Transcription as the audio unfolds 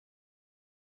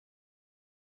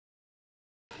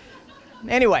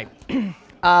Anyway,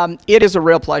 it is a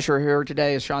real pleasure here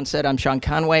today. As Sean said, I'm Sean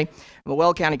Conway. I'm a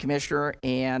Weld County Commissioner,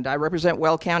 and I represent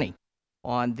Weld County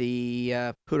on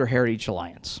the Poudre Heritage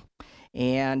Alliance.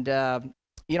 And,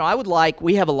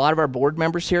 we have a lot of our board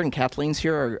members here, and Kathleen's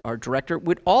here, our director.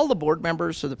 Would all the board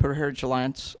members of the Poudre Heritage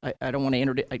Alliance, I don't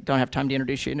have time to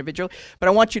introduce you individually, but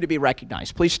I want you to be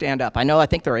recognized. Please stand up. I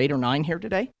think there are 8 or 9 here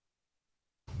today.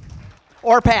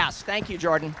 Or past. Thank you,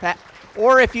 Jordan.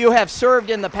 Or if you have served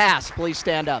in the past, please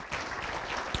stand up.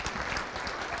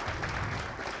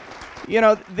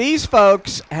 These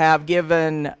folks have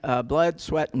given blood,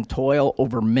 sweat, and toil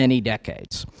over many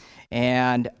decades.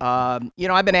 And,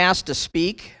 I've been asked to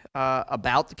speak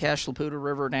about the Cache-la-Poudre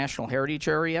River National Heritage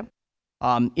Area.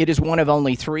 It is one of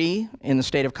only 3 in the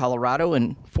state of Colorado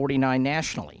and 49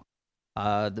 nationally.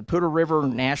 The Poudre River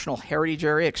National Heritage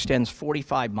Area extends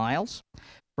 45 miles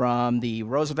from the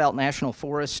Roosevelt National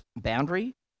Forest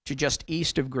boundary to just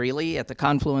east of Greeley at the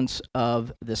confluence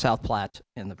of the South Platte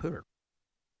and the Poudre.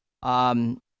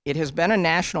 It has been a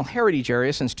national heritage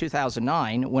area since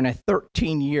 2009 when a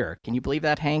 13-year, can you believe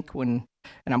that, Hank? And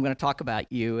I'm going to talk about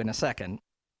you in a second,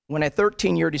 when a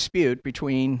 13-year dispute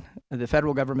between the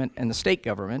federal government and the state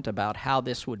government about how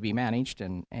this would be managed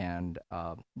and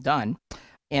done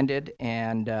ended,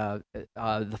 and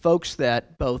the folks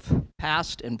that both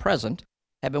past and present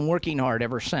have been working hard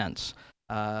ever since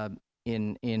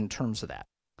in terms of that.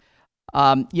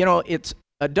 It's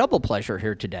a double pleasure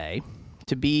here today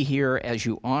to be here as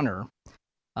you honor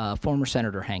former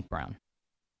Senator Hank Brown.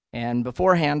 And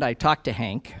beforehand, I talked to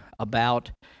Hank about,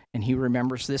 and he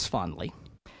remembers this fondly,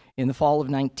 in the fall of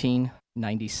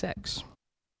 1996.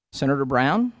 Senator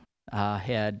Brown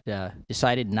had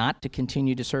decided not to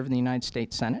continue to serve in the United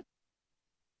States Senate,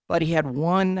 but he had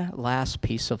one last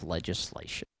piece of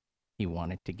legislation he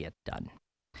wanted to get done.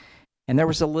 And there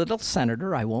was a little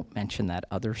senator, I won't mention that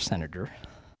other senator,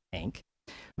 Hank,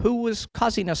 who was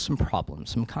causing us some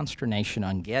problems, some consternation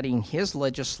on getting his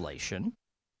legislation,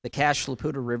 the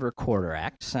Cache-la-Poudre River Corridor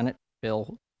Act, Senate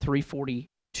Bill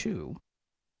 342,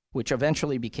 which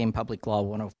eventually became Public Law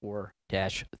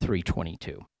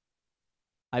 104-322.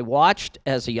 I watched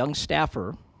as a young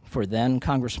staffer for then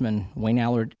Congressman Wayne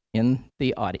Allard in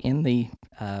the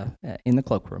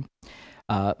cloakroom.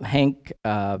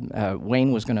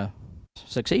 Wayne was going to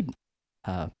succeed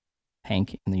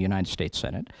Hank in the United States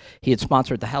Senate. He had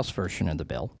sponsored the House version of the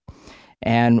bill,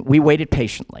 and we waited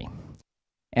patiently.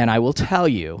 And I will tell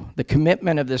you, the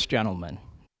commitment of this gentleman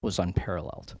was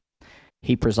unparalleled.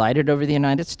 He presided over the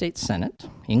United States Senate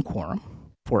in quorum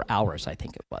for hours, I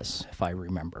think it was, if I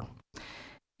remember.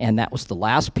 And that was the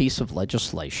last piece of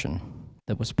legislation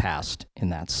that was passed in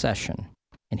that session,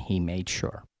 and he made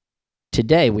sure.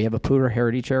 Today, we have a Poudre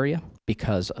Heritage Area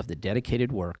because of the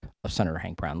dedicated work of Senator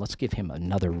Hank Brown. Let's give him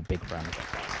another big round of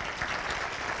applause.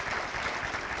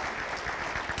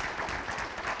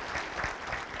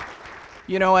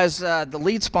 As the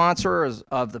lead sponsor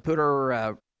of the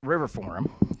Poudre River Forum,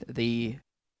 the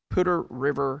Poudre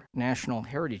River National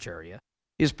Heritage Area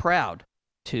is proud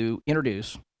to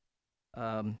introduce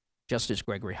Justice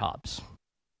Gregory Hobbs.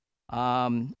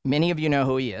 Many of you know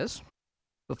who he is.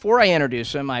 Before I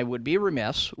introduce him, I would be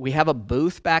remiss. We have a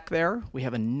booth back there. We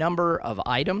have a number of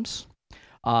items.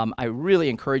 I really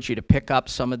encourage you to pick up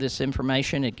some of this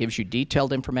information. It gives you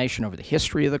detailed information over the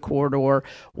history of the corridor,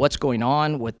 what's going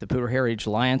on, what the Poudre Heritage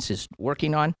Alliance is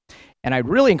working on. And I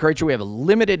really encourage you, we have a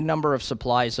limited number of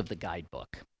supplies of the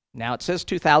guidebook. Now, it says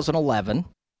 2011,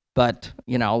 but,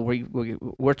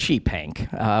 we're cheap, Hank.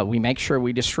 We make sure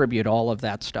we distribute all of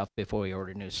that stuff before we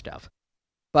order new stuff.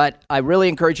 But I really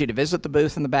encourage you to visit the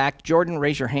booth in the back. Jordan,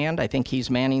 raise your hand. I think he's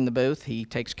manning the booth. He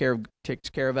takes care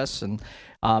of us. And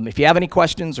if you have any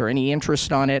questions or any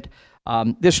interest on it,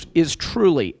 this is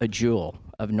truly a jewel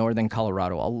of northern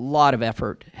Colorado. A lot of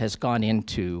effort has gone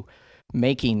into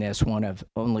making this one of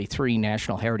only 3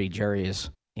 national heritage areas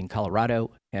in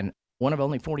Colorado and one of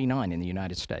only 49 in the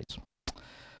United States.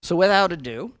 So without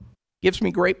ado, it gives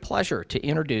me great pleasure to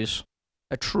introduce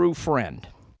a true friend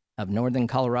of northern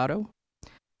Colorado,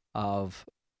 of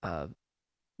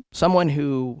someone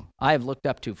who I have looked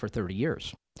up to for 30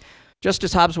 years.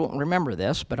 Justice Hobbs won't remember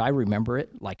this, but I remember it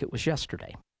like it was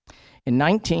yesterday. In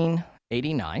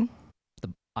 1989,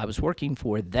 I was working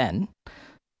for then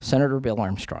Senator Bill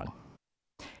Armstrong.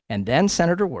 And then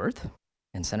Senator Worth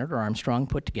and Senator Armstrong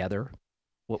put together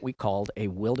what we called a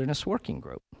wilderness working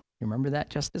group. You remember that,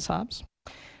 Justice Hobbs?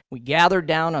 We gathered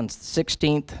down on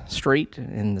 16th Street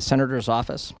in the senator's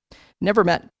office. Never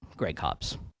met Greg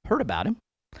Hobbs. Heard about him.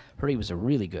 Heard he was a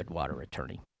really good water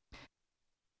attorney.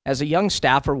 As a young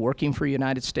staffer working for a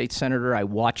United States Senator, I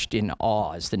watched in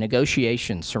awe as the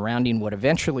negotiations surrounding what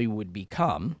eventually would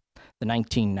become the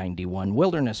 1991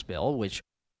 Wilderness Bill, which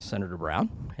Senator Brown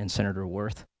and Senator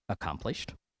Worth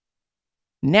accomplished,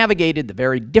 navigated the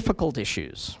very difficult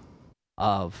issues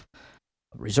of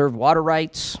reserved water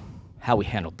rights, how we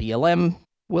handle BLM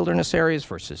wilderness areas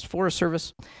versus Forest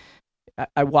Service.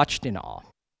 I watched in awe,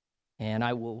 and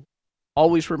I will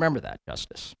always remember that,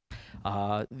 Justice.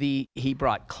 He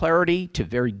brought clarity to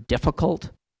very difficult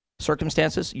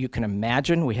circumstances. You can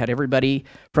imagine we had everybody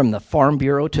from the Farm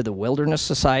Bureau to the Wilderness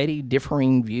Society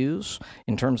differing views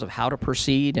in terms of how to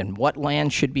proceed and what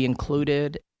land should be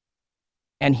included,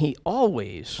 and he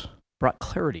always brought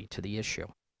clarity to the issue.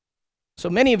 So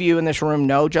many of you in this room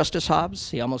know Justice Hobbs.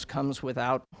 He almost comes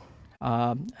without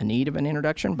a need of an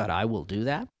introduction, but I will do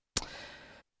that.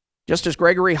 Justice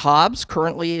Gregory Hobbs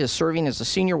currently is serving as a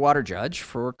senior water judge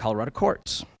for Colorado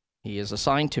courts. He is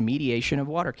assigned to mediation of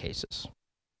water cases.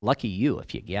 Lucky you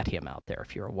if you get him out there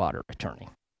if you're a water attorney.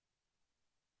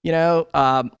 You know,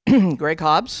 Greg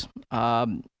Hobbs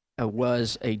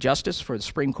was a justice for the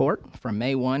Supreme Court from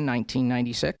May 1,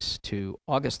 1996 to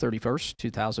August 31st,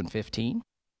 2015.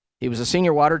 He was a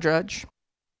senior water judge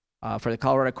for the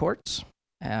Colorado courts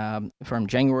from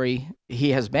January.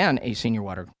 He has been a senior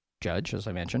water judge, as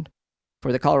I mentioned,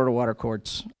 for the Colorado water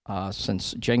courts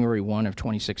since January 1 of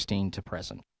 2016 to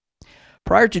present.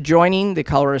 Prior to joining the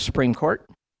Colorado Supreme Court,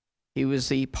 he was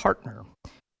the partner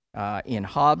in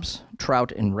Hobbs,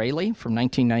 Trout, and Raley from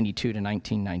 1992 to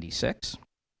 1996.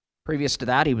 Previous to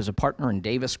that, he was a partner in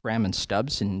Davis, Graham, and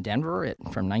Stubbs in Denver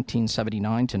from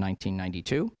 1979 to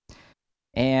 1992.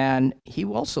 And he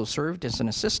also served as an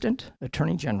assistant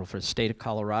attorney general for the state of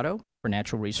Colorado for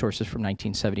natural resources from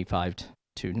 1975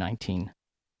 to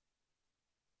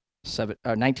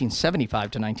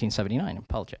 1979. I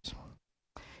apologize.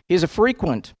 He is a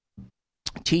frequent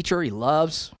teacher. He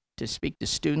loves to speak to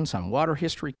students on water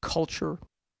history, culture,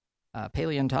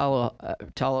 hydrology,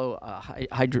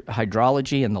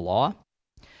 and the law.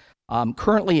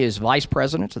 Currently he is vice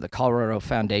president of the Colorado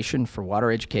Foundation for Water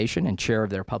Education and chair of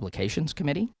their publications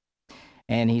committee.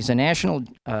 And he's a national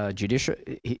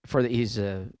he's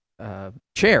a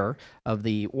chair of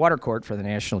the water court for the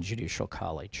National Judicial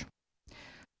College.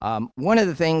 One of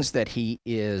the things that he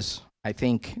is, I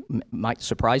think, might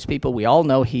surprise people, we all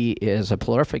know he is a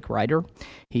prolific writer.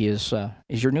 He is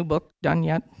your new book done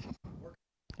yet?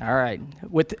 All right,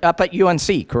 up at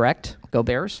UNC, correct? Go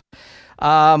Bears.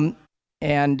 But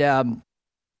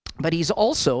he's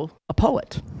also a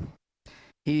poet.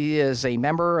 He is a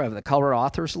member of the Colorado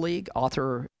Authors League,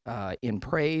 author in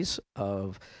praise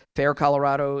of Fair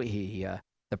Colorado, the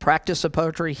practice of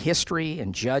poetry, history,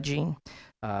 and judging,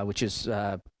 which has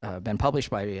been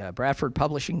published by Bradford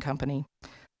Publishing Company,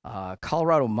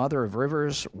 Colorado Mother of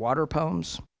Rivers, Water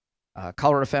Poems,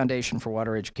 Colorado Foundation for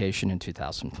Water Education in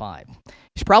 2005.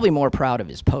 He's probably more proud of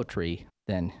his poetry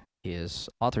than his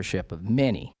authorship of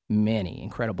many, many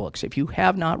incredible books. If you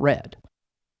have not read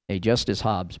a Justice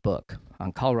Hobbs book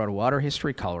on Colorado water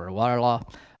history, Colorado water law,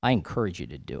 I encourage you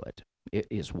to do it. It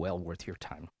is well worth your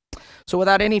time. So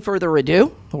without any further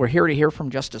ado, we're here to hear from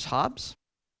Justice Hobbs.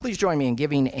 Please join me in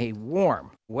giving a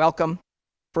warm welcome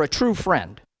for a true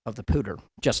friend of the Poudre,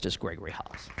 Justice Gregory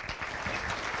Hobbs.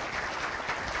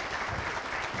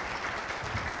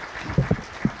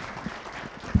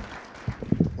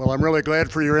 Well, I'm really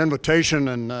glad for your invitation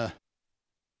and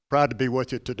proud to be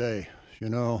with you today. You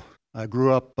know, I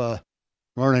grew up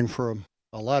learning from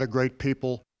a lot of great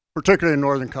people, particularly in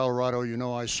northern Colorado. You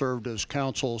know, I served as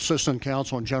counsel, assistant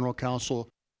counsel, and general counsel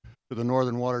to the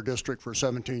Northern Water District for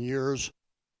 17 years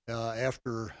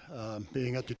after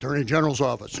being at the Attorney General's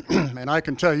office. And I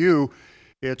can tell you,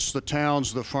 it's the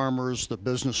towns, the farmers, the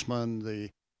businessmen,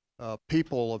 the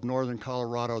people of northern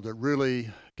Colorado that really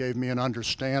gave me an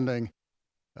understanding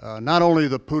not only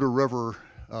the Poudre River,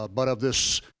 but of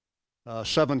this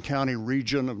 7-county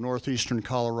region of northeastern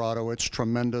Colorado, its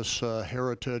tremendous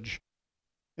heritage,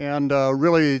 and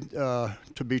really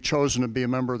to be chosen to be a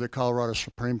member of the Colorado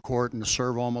Supreme Court and to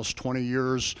serve almost 20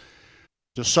 years,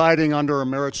 deciding under a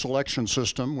merit selection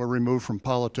system. We're removed from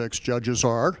politics, judges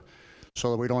are,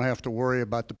 so that we don't have to worry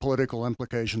about the political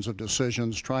implications of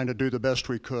decisions, trying to do the best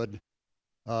we could,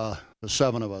 the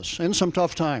 7 of us, in some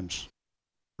tough times,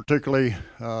 particularly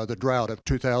the drought of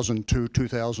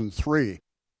 2002-2003.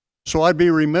 So I'd be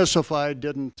remiss if I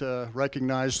didn't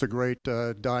recognize the great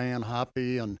Diane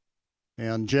Hoppy and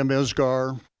Jim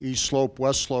Isgar, East Slope,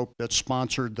 West Slope, that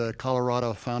sponsored the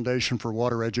Colorado Foundation for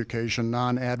Water Education,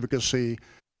 non-advocacy,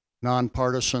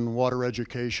 nonpartisan water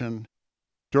education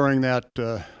during that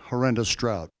horrendous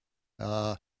drought.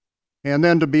 and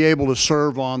then to be able to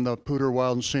serve on the Poudre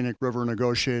Wild and Scenic River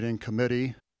Negotiating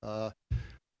Committee,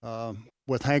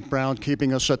 with Hank Brown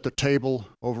keeping us at the table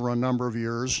over a number of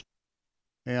years,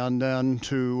 and then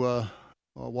to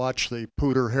watch the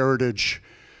Poudre Heritage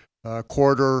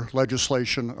Corridor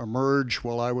legislation emerge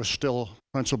while I was still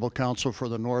principal counsel for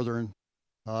the Northern,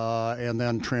 and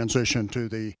then transition to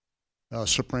the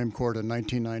Supreme Court in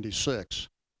 1996.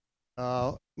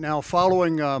 Now,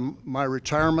 following my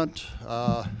retirement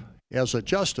as a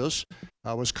justice,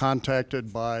 I was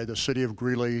contacted by the city of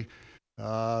Greeley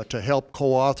to help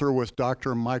co-author with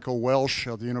Dr. Michael Welsh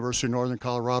of the University of Northern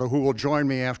Colorado, who will join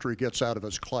me after he gets out of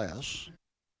his class,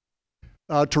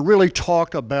 to really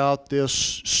talk about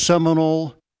this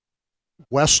seminal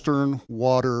Western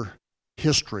water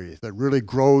history that really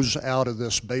grows out of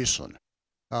this basin.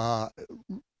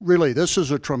 Really, this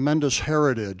is a tremendous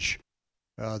heritage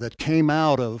that came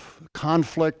out of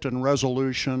conflict and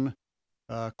resolution,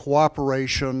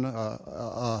 cooperation,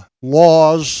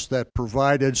 laws that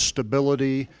provided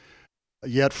stability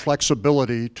yet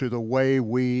flexibility to the way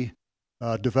we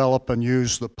develop and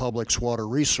use the public's water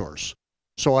resource.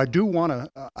 So I do want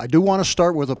to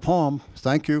start with a poem.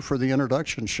 Thank you for the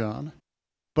introduction, Sean.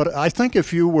 But I think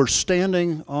if you were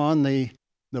standing on the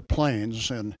plains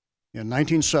in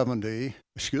 1870,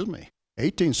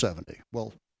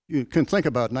 well, you can think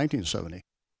about 1970,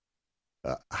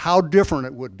 how different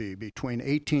it would be between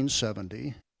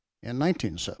 1870 and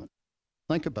 1970.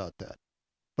 Think about that.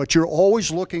 But you're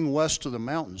always looking west of the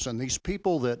mountains, and these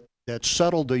people that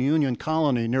settled the Union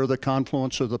Colony near the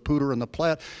confluence of the Poudre and the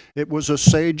Platte, it was a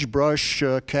sagebrush,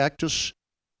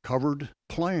 cactus-covered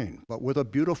plain, but with a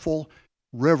beautiful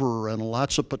river and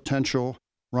lots of potential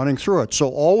running through it. So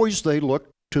always they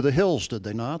looked to the hills, did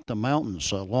they not? The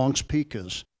mountains. Long's Peak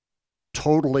is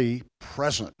totally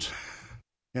present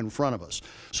in front of us.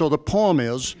 So the poem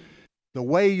is, "The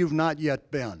Way You've Not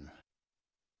Yet Been."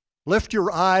 Lift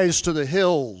your eyes to the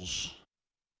hills.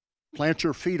 Plant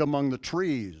your feet among the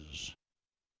trees.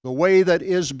 The way that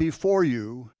is before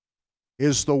you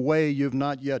is the way you've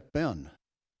not yet been.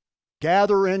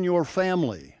 Gather in your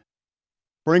family.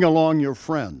 Bring along your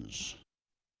friends.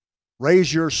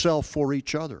 Raise yourself for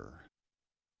each other.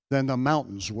 Then the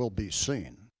mountains will be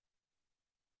seen.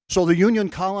 So the Union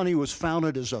Colony was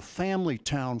founded as a family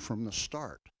town from the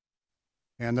start.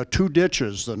 And the two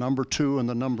ditches, the number 2 and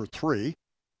the number 3,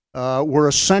 were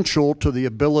essential to the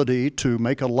ability to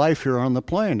make a life here on the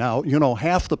plain. Now, you know,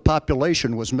 half the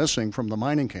population was missing from the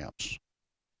mining camps.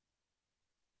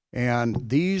 And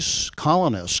these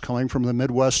colonists coming from the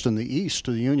Midwest and the East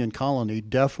to the Union Colony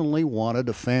definitely wanted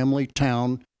a family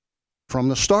town from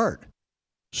the start.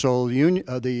 So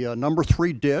the number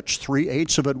 3 ditch,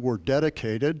 3/8 of it were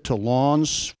dedicated to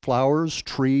lawns, flowers,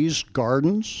 trees,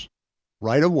 gardens,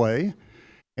 right away.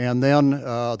 And then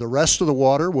the rest of the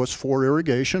water was for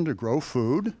irrigation to grow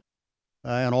food,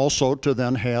 and also to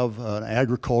then have an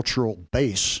agricultural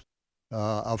base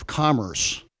of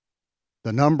commerce.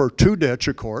 The number 2 ditch,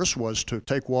 of course, was to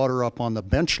take water up on the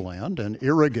benchland and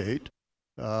irrigate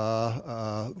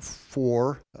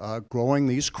for growing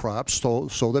these crops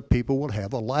so that people would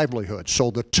have a livelihood.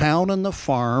 So the town and the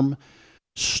farm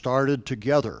started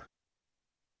together,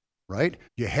 right?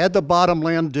 You had the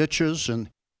bottomland ditches in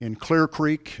Clear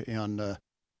Creek and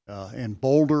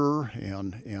Boulder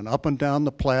and up and down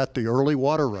the Platte, the early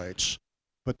water rights.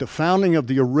 But the founding of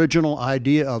the original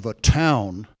idea of a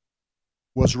town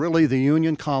was really the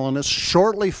Union colonists,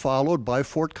 shortly followed by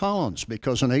Fort Collins,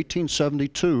 because in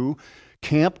 1872,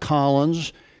 Camp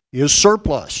Collins is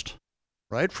surplused,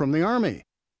 right, from the Army.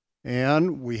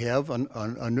 And we have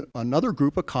another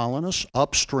group of colonists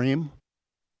upstream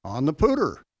on the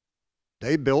Poudre.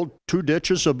 They built 2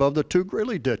 ditches above the 2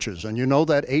 Greeley ditches. And you know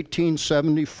that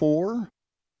 1874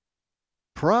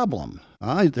 problem.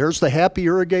 There's the happy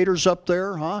irrigators up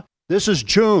there, huh? This is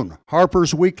June,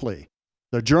 Harper's Weekly,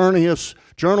 the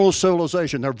Journal of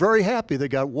Civilization. They're very happy. They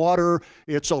got water.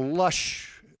 It's a lush,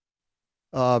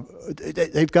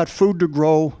 they've got food to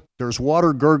grow. There's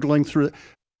water gurgling through it.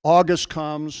 August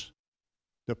comes,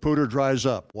 the Poudre dries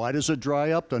up. Why does it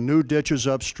dry up? The new ditches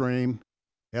upstream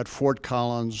at Fort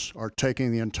Collins are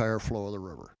taking the entire flow of the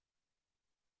river.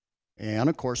 And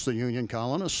of course the Union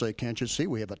colonists say, can't you see,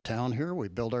 we have a town here, we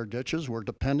build our ditches, we're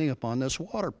depending upon this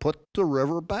water. Put the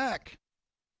river back.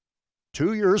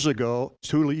 2 years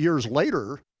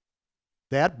later,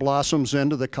 that blossoms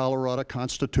into the Colorado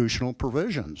constitutional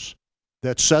provisions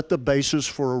that set the basis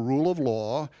for a rule of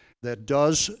law that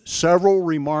does several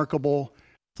remarkable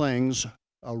things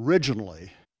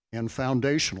originally and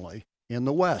foundationally in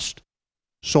the West.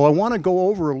 So I want to go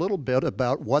over a little bit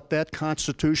about what that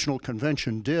Constitutional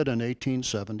Convention did in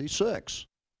 1876.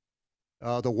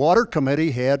 The Water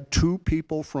Committee had 2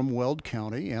 people from Weld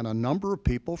County and a number of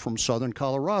people from southern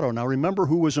Colorado. Now remember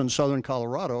who was in southern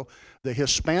Colorado? The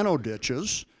Hispano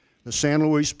ditches, the San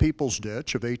Luis Peoples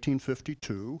Ditch of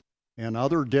 1852, and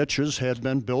other ditches had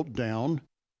been built down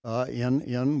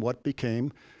in what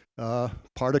became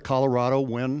part of Colorado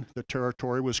when the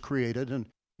territory was created in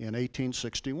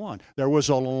 1861. There was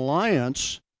an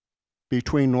alliance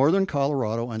between northern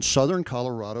Colorado and southern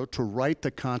Colorado to write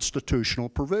the constitutional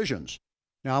provisions.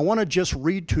 Now, I want to just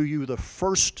read to you the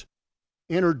first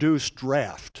introduced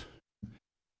draft.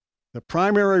 The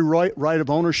primary right of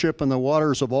ownership in the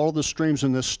waters of all the streams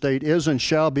in this state is and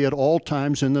shall be at all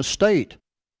times in the state,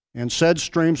 and said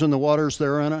streams and the waters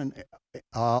therein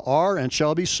are and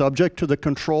shall be subject to the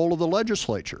control of the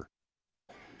legislature.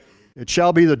 It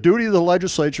shall be the duty of the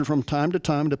legislature from time to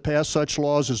time to pass such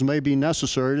laws as may be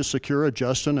necessary to secure a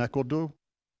just and equitable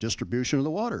distribution of the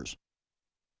waters.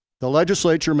 The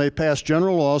legislature may pass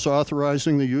general laws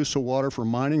authorizing the use of water for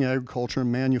mining, agriculture,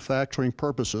 and manufacturing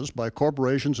purposes by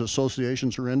corporations,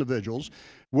 associations, or individuals,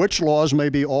 which laws may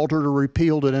be altered or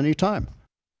repealed at any time.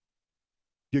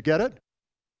 You get it?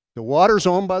 The water's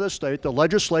owned by the state, the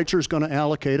legislature is going to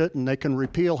allocate it, and they can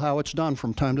repeal how it's done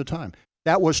from time to time.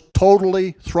 That was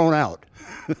totally thrown out.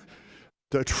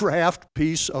 The draft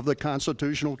piece of the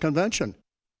Constitutional Convention.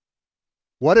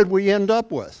 What did we end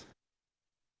up with?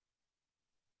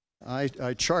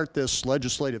 I chart this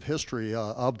legislative history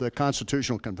of the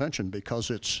Constitutional Convention because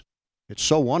it's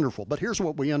so wonderful. But here's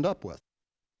what we end up with.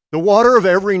 The water of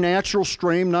every natural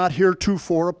stream not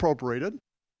heretofore appropriated.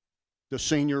 The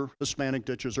senior Hispanic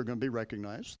ditches are going to be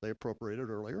recognized. They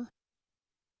appropriated earlier.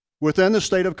 Within the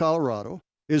state of Colorado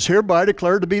is hereby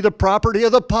declared to be the property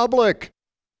of the public.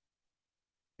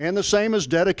 And the same is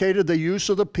dedicated the use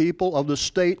of the people of the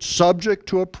state subject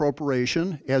to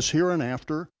appropriation as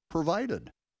hereinafter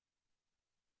provided.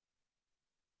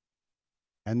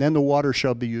 And then the water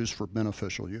shall be used for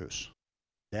beneficial use.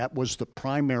 That was the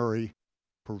primary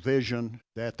provision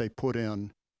that they put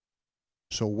in.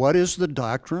 So what is the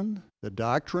doctrine? The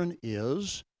doctrine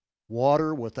is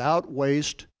water without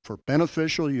waste for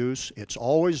beneficial use. It's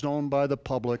always owned by the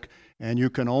public, and you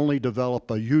can only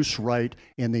develop a use right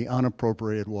in the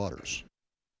unappropriated waters.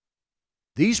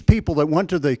 These people that went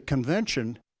to the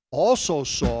convention also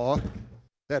saw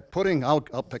that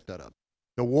I'll pick that up.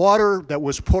 The water that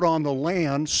was put on the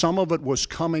land, some of it was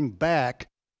coming back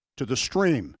to the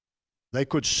stream. They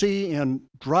could see in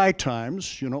dry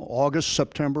times, August,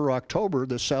 September, October,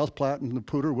 the South Platte and the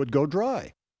Poudre would go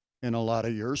dry in a lot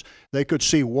of years. They could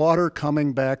see water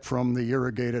coming back from the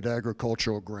irrigated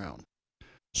agricultural ground.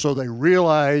 So they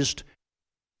realized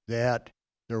that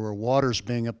there were waters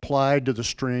being applied to the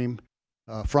stream,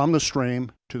 from the stream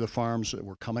to the farms that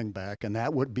were coming back, and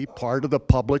that would be part of the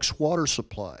public's water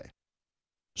supply.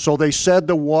 So they said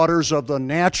the waters of the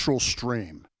natural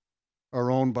stream are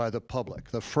owned by the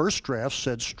public. The first draft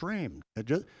said stream.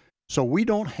 So we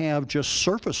don't have just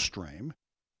surface stream.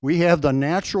 We have the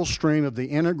natural stream of the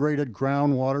integrated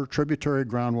groundwater, tributary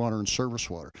groundwater, and surface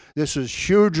water. This is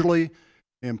hugely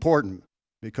important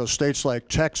because states like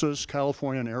Texas,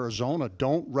 California, and Arizona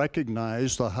don't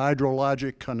recognize the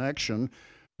hydrologic connection,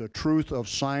 the truth of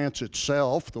science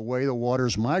itself, the way the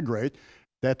waters migrate,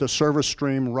 that the surface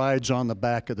stream rides on the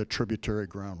back of the tributary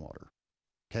groundwater.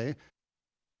 Okay?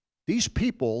 These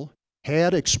people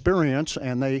had experience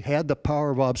and they had the power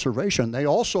of observation. They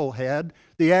also had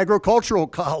the agricultural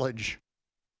college.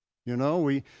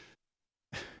 What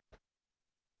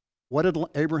did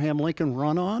Abraham Lincoln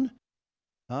run on?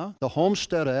 The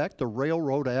Homestead Act, the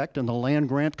Railroad Act, and the Land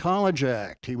Grant College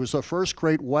Act. He was the first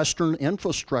great Western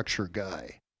infrastructure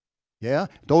guy. Yeah,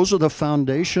 those are the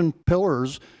foundation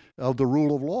pillars of the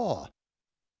rule of law.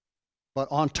 But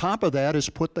on top of that is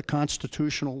put the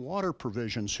constitutional water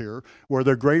provisions here, where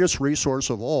the greatest resource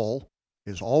of all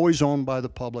is always owned by the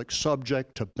public,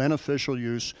 subject to beneficial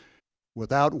use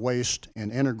without waste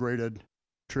in integrated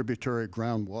tributary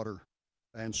groundwater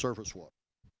and surface water.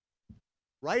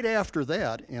 Right after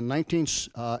that, in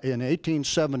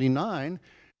 1879,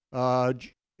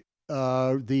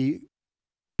 the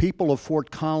people of Fort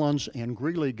Collins and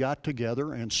Greeley got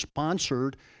together and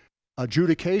sponsored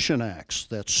adjudication acts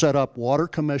that set up water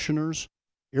commissioners,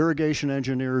 irrigation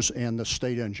engineers, and the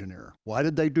state engineer. Why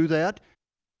did they do that?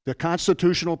 The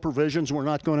constitutional provisions were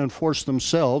not going to enforce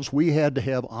themselves. We had to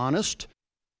have honest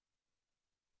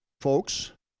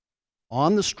folks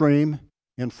on the stream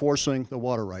enforcing the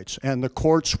water rights. And the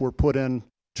courts were put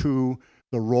into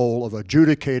the role of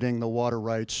adjudicating the water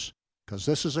rights, because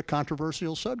this is a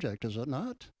controversial subject, is it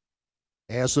not?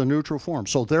 As the neutral form.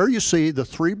 So there you see the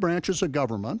 3 branches of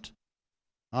government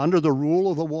under the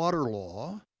rule of the water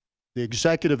law The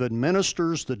executive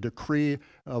administers the decree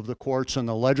of the courts, and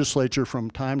the legislature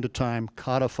from time to time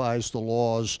codifies the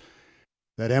laws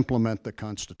that implement the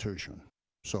Constitution.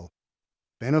 So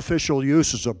beneficial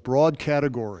use is a broad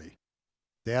category.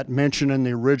 That mention in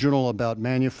the original about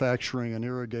manufacturing and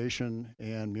irrigation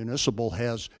and municipal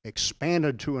has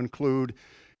expanded to include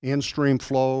in-stream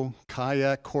flow,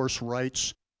 kayak course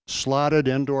rights, slotted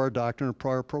into our doctrine of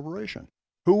prior appropriation.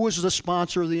 Who was the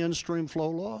sponsor of the in-stream flow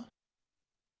law?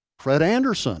 Fred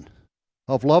Anderson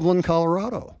of Loveland,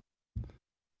 Colorado.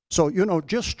 So,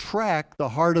 just track the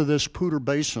heart of this Poudre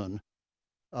Basin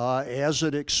as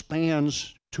it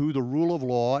expands to the rule of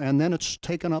law, and then it's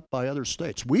taken up by other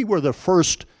states. We were the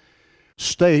first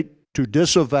state to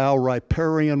disavow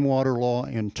riparian water law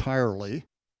entirely.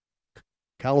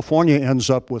 California ends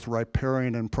up with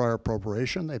riparian and prior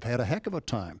appropriation. They've had a heck of a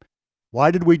time. Why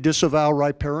did we disavow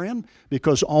riparian?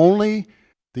 Because only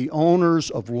the owners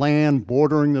of land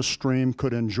bordering the stream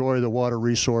could enjoy the water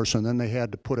resource, and then they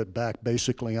had to put it back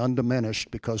basically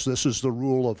undiminished, because this is the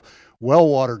rule of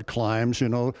well-watered climes,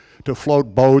 to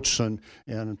float boats and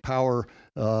power,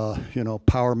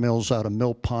 power mills out of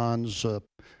mill ponds,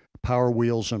 power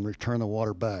wheels, and return the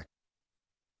water back.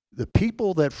 The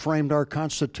people that framed our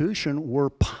Constitution were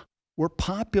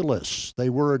populists. They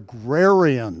were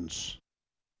agrarians.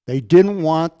 They didn't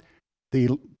want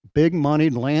the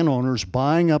big-moneyed landowners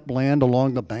buying up land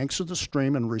along the banks of the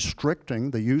stream and restricting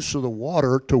the use of the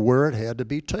water to where it had to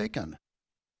be taken.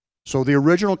 So the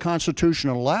original Constitution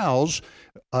allows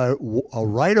a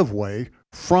right-of-way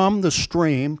from the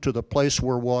stream to the place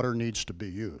where water needs to be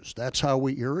used. That's how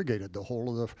we irrigated the whole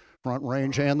of the Front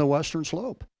Range and the Western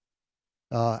Slope,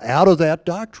 out of that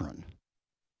doctrine.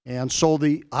 And so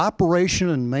the operation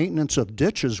and maintenance of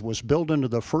ditches was built into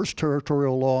the first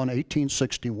territorial law in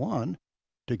 1861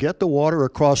 to get the water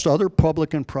across other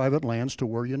public and private lands to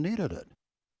where you needed it.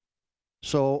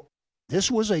 So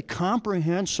this was a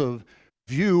comprehensive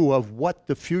view of what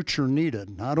the future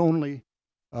needed, not only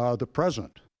the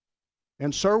present.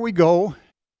 And so we go.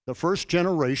 The first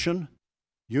generation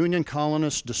Union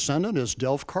colonist descendant is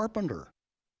Delph Carpenter,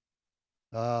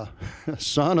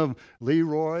 son of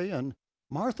Leroy and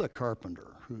Martha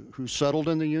Carpenter, who settled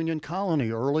in the Union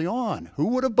colony early on. Who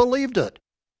would have believed it?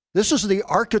 This is the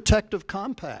architect of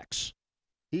compacts.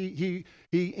 He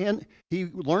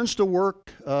learns to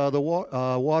work the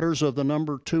waters of the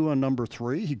number 2 and number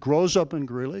 3. He grows up in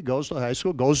Greeley, goes to high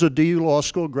school, goes to DU Law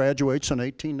School, graduates in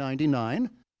 1899.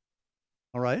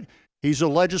 All right. He's a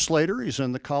legislator. He's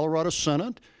in the Colorado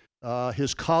Senate.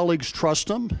 His colleagues trust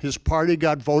him. His party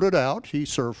got voted out. He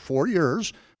served 4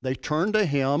 years. They turned to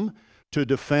him to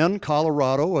defend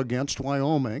Colorado against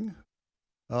Wyoming,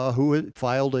 who had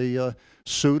filed a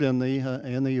suit in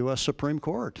the U.S. Supreme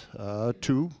Court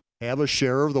to have a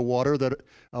share of the water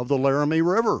of the Laramie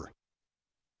River.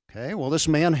 Okay, well, this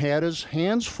man had his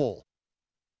hands full.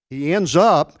 He ends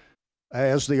up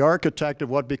as the architect of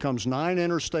what becomes 9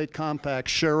 interstate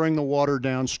compacts sharing the water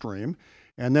downstream,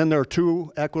 and then there are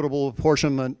 2 equitable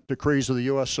apportionment decrees of the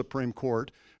U.S. Supreme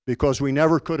Court, because we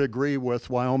never could agree with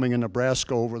Wyoming and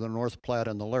Nebraska over the North Platte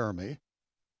and the Laramie.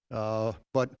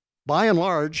 But by and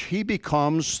large, he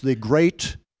becomes the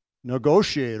great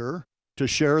negotiator to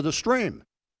share the stream.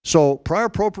 So prior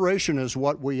appropriation is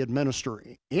what we administer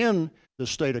in the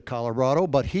state of Colorado,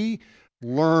 but he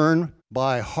learned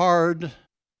by hard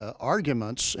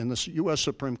arguments in the U.S.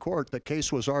 Supreme Court. The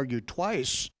case was argued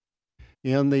twice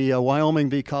in the Wyoming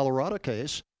v. Colorado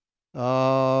case,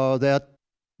 that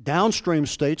downstream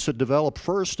states that developed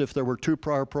first, if there were 2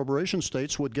 prior appropriation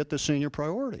states, would get the senior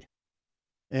priority.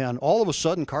 And all of a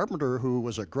sudden, Carpenter, who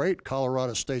was a great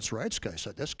Colorado states' rights guy,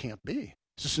 said, this can't be.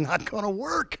 This is not going to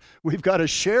work. We've got to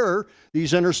share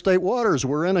these interstate waters.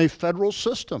 We're in a federal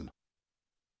system.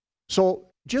 So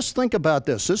just think about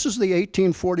this. This is the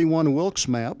 1841 Wilkes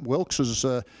map. Wilkes is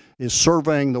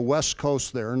surveying the west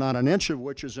coast there, not an inch of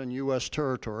which is in U.S.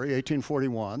 territory,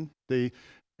 1841. The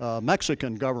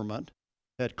Mexican government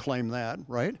had claimed that,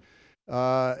 right?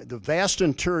 The vast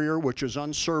interior, which is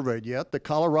unsurveyed yet, the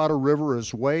Colorado River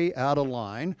is way out of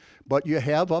line, but you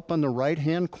have up on the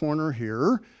right-hand corner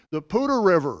here, the Poudre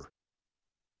River.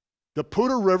 The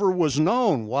Poudre River was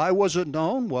known. Why was it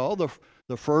known? Well, the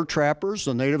fur trappers,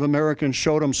 the Native Americans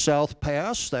showed them South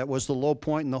Pass. That was the low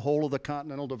point in the whole of the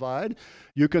Continental Divide.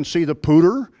 You can see the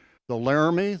Poudre, the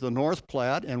Laramie, the North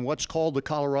Platte, and what's called the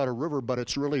Colorado River, but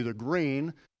it's really the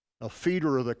Green, a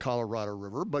feeder of the Colorado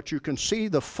River. But you can see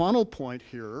the funnel point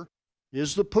here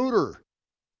is the Poudre,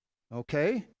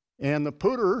 okay? And the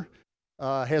Poudre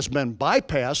has been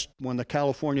bypassed when the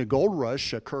California Gold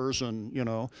Rush occurs in,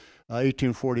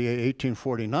 1848,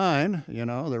 1849.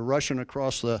 They're rushing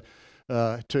across the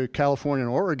to California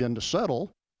and Oregon to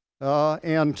settle.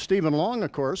 And Stephen Long,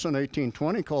 of course, in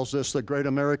 1820 calls this the Great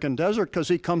American Desert because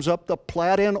he comes up the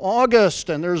Platte in August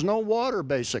and there's no water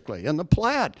basically in the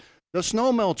Platte. The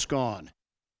snow melt's gone.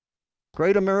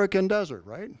 Great American Desert,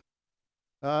 right?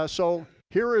 So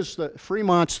here is the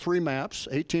Fremont's three maps,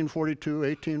 1842,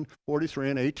 1843,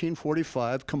 and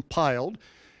 1845, compiled.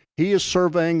 He is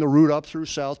surveying the route up through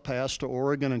South Pass to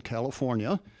Oregon and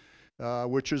California,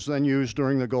 which is then used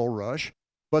during the gold rush.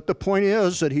 But the point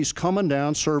is that he's coming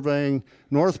down surveying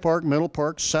North Park, Middle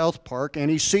Park, South Park,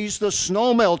 and he sees the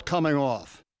snowmelt coming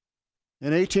off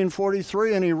in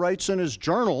 1843, and he writes in his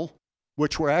journal,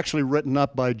 which were actually written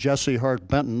up by Jesse Hart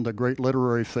Benton, the great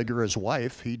literary figure, his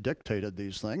wife. He dictated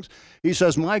these things. He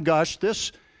says, my gosh,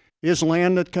 this is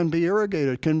land that can be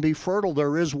irrigated, can be fertile.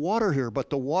 There is water here, but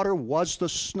the water was the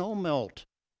snowmelt.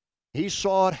 He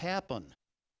saw it happen.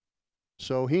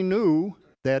 So he knew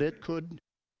that it could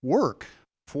work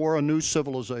for a new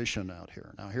civilization out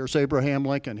here. Now here's Abraham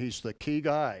Lincoln. He's the key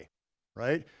guy,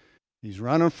 right? He's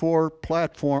running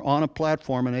on a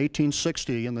platform in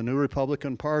 1860 in the new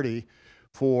Republican Party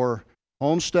for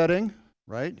homesteading,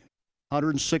 right?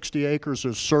 160 acres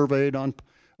is surveyed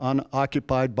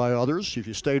unoccupied by others. If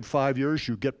you stayed 5 years,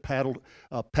 you get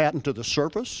patent to the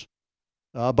surface,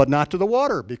 but not to the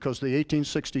water, because the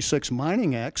 1866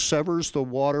 Mining Act severs the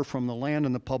water from the land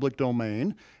in the public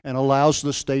domain and allows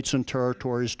the states and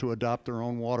territories to adopt their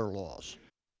own water laws.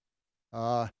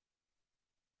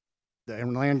 The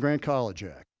Land Grant College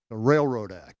Act, the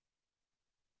Railroad Act,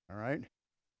 all right?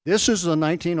 This is the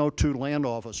 1902 Land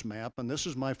Office map, and this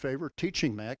is my favorite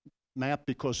teaching map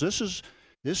because this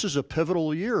is a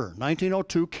pivotal year.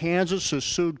 1902, Kansas has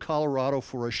sued Colorado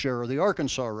for a share of the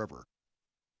Arkansas River.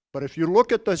 But if you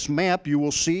look at this map, you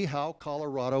will see how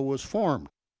Colorado was formed.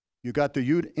 You got the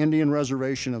Ute Indian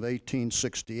Reservation of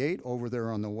 1868 over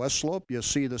there on the west slope. You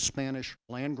see the Spanish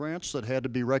land grants that had to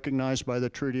be recognized by the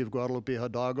Treaty of Guadalupe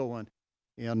Hidalgo,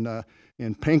 and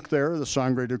in pink there, the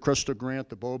Sangre de Cristo Grant,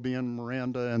 the Beaubien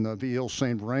Miranda, and the Ville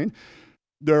Saint Vrain.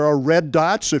 There are red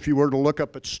dots. If you were to look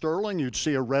up at Sterling, you'd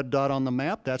see a red dot on the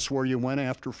map. That's where you went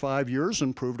after 5 years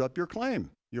and proved up your claim.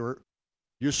 You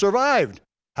survived.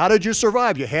 How did you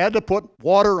survive? You had to put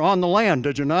water on the land,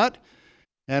 did you not?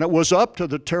 And it was up to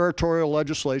the territorial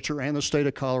legislature and the state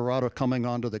of Colorado coming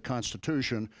onto the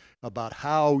Constitution about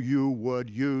how you would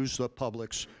use the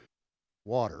public's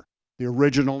water. The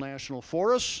original national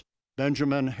forests,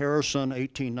 Benjamin Harrison,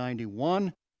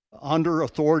 1891, under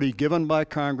authority given by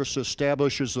Congress,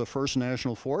 establishes the first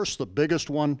national forest. The biggest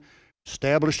one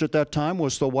established at that time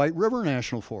was the White River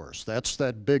National Forest. That's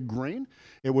that big green.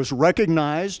 It was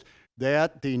recognized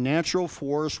that the natural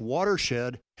forest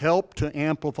watershed helped to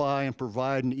amplify and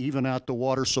provide and even out the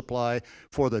water supply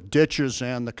for the ditches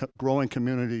and the growing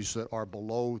communities that are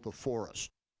below the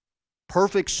forest.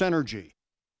 Perfect synergy.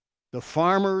 The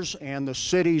farmers and the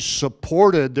cities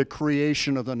supported the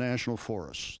creation of the national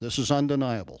forests. This is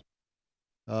undeniable.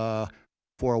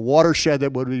 For a watershed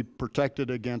that would be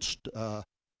protected against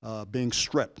being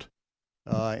stripped.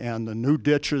 And the new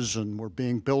ditches were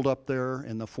being built up there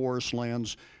in the forest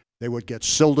lands. They would get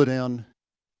silted in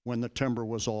when the timber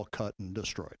was all cut and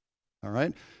destroyed. All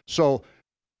right? So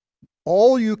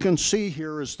all you can see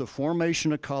here is the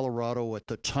formation of Colorado at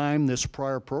the time this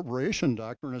prior appropriation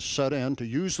doctrine is set in to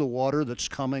use the water that's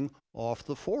coming off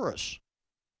the forests.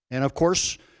 And of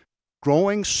course,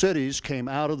 growing cities came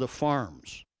out of the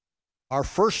farms. Our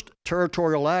first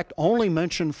territorial act only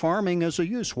mentioned farming as a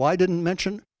use. Why didn't it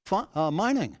mention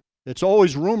mining? It's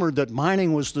always rumored that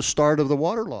mining was the start of the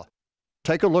water law.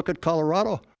 Take a look at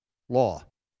Colorado law.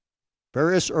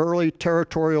 Various early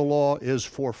territorial law is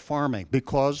for farming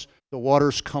because the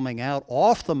water's coming out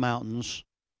off the mountains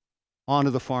onto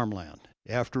the farmland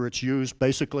after it's used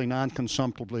basically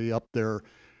non-consumptively up there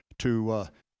to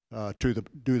do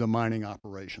the mining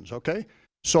operations, okay?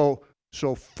 So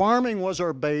farming was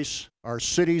our base. Our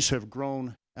cities have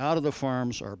grown out of the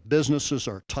farms. Our businesses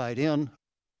are tied in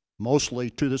mostly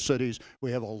to the cities.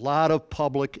 We have a lot of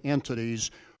public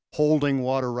entities holding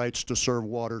water rights to serve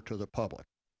water to the public.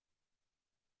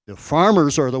 The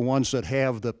farmers are the ones that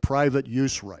have the private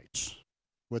use rights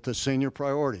with the senior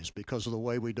priorities because of the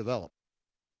way we develop.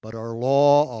 But our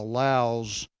law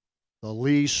allows the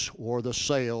lease or the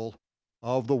sale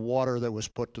of the water that was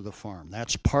put to the farm.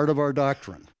 That's part of our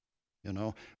doctrine. You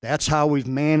know, that's how we've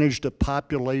managed a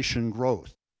population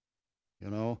growth. You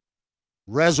know,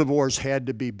 reservoirs had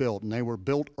to be built, and they were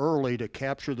built early to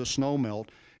capture the snowmelt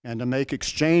and to make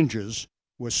exchanges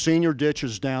with senior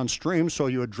ditches downstream, so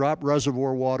you would drop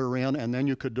reservoir water in, and then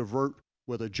you could divert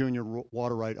with a junior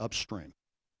water right upstream.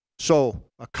 So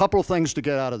a couple of things to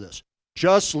get out of this.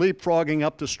 Just leapfrogging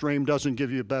up the stream doesn't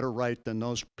give you a better right than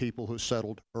those people who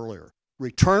settled earlier.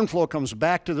 Return flow comes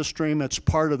back to the stream. It's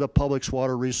part of the public's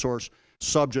water resource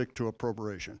subject to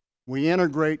appropriation. We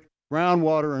integrate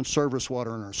groundwater and surface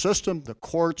water in our system. The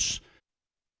courts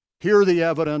hear the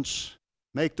evidence,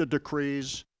 make the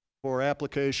decrees for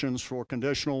applications for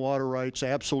conditional water rights,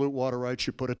 absolute water rights,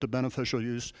 you put it to beneficial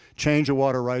use, change of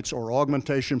water rights, or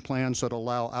augmentation plans that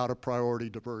allow out-of-priority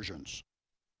diversions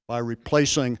by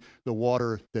replacing the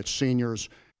water that seniors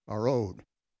are owed.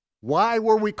 Why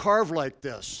were we carved like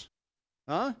this?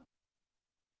 Huh?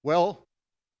 Well,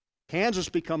 Kansas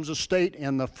becomes a state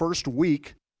in the first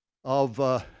week of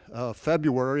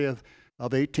February of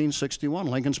 1861.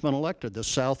 Lincoln's been elected. The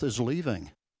South is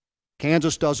leaving.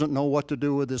 Kansas doesn't know what to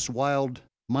do with this wild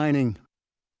mining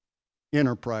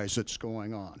enterprise that's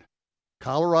going on.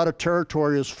 Colorado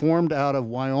Territory is formed out of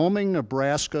Wyoming,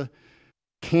 Nebraska,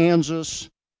 Kansas,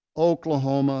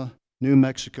 Oklahoma, New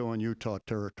Mexico, and Utah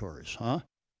territories,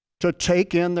 to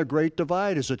take in the Great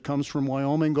Divide as it comes from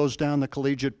Wyoming, goes down the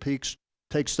Collegiate Peaks,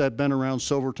 takes that bend around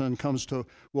Silverton, comes to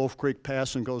Wolf Creek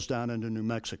Pass, and goes down into New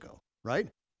Mexico, right?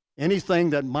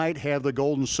 Anything that might have the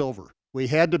gold and silver. We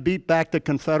had to beat back the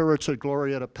Confederates at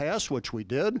Glorieta Pass, which we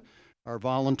did, our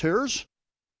volunteers.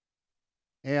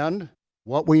 And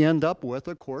what we end up with,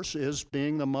 of course, is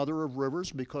being the mother of rivers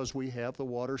because we have the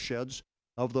watersheds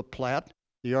of the Platte,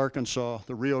 the Arkansas,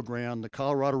 the Rio Grande, the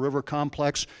Colorado River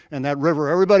complex, and that river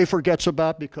everybody forgets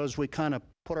about because we kind of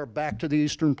put our back to the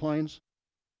Eastern Plains,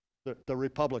 the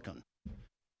Republican.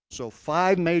 So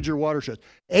 5 major watersheds,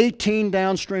 18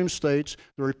 downstream states,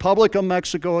 the Republic of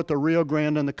Mexico at the Rio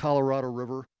Grande and the Colorado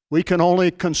River. We can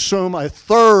only consume a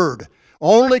third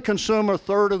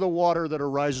of the water that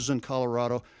arises in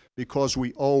Colorado because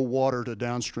we owe water to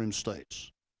downstream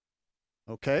states.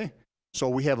 Okay? So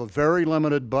we have a very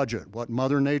limited budget, what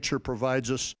Mother Nature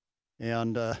provides us,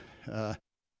 and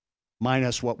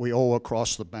minus what we owe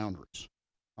across the boundaries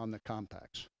on the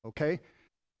compacts. Okay?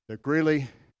 The Greeley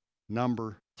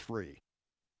number 3,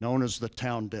 known as the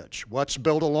town ditch. What's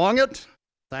built along it?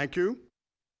 Thank you.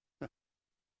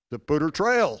 The Poudre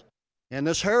Trail and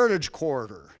this heritage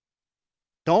corridor.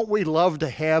 Don't we love to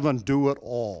have and do it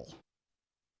all?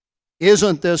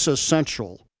 Isn't this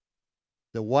essential?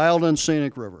 The wild and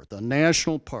scenic river, the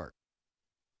national park,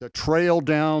 the trail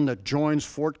down that joins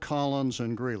Fort Collins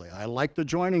and Greeley. I like the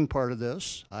joining part of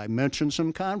this. I mentioned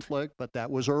some conflict, but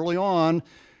that was early on.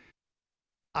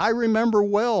 I remember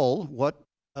well what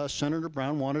Senator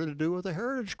Brown wanted to do with the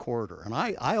Heritage Corridor, and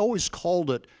I always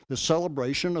called it the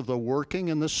celebration of the working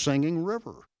and the singing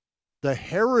river. The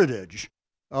heritage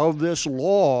of this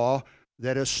law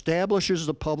that establishes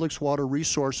the public's water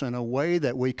resource in a way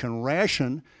that we can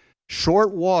ration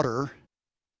short water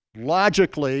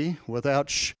logically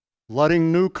without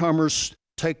letting newcomers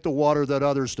take the water that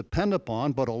others depend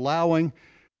upon, but allowing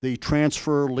the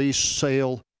transfer, lease,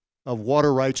 sale of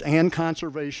water rights, and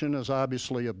conservation is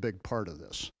obviously a big part of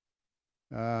this.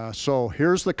 So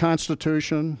here's the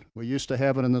Constitution. We used to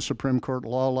have it in the Supreme Court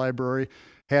Law Library,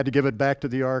 had to give it back to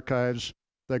the archives.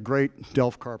 The great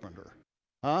Delph Carpenter,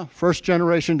 first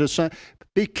generation descent,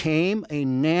 became a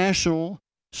national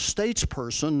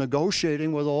statesperson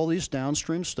negotiating with all these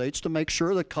downstream states to make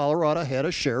sure that Colorado had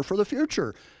a share for the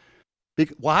future.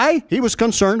 Why? He was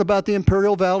concerned about the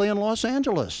Imperial Valley in Los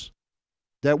Angeles,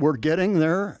 that were getting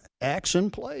their acts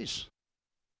in place.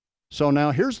 So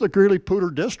now here's the Greeley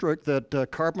Poudre district that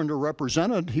Carpenter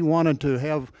represented. He wanted to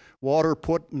have water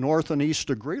put north and east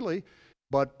of Greeley,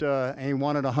 but and he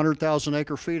wanted 100,000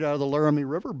 acre feet out of the Laramie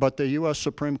River, but the U.S.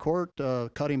 Supreme Court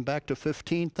cut him back to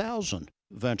 15,000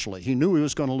 eventually. He knew he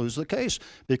was going to lose the case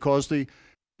because the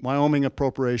Wyoming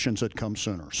appropriations had come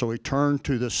sooner. So he turned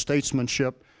to this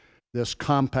statesmanship, this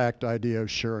compact idea of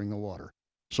sharing the water.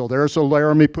 So there's the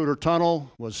Laramie Poudre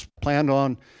Tunnel, was planned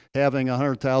on having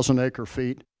 100,000 acre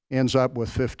feet, ends up with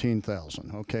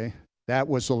 15,000, okay? That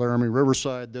was the Laramie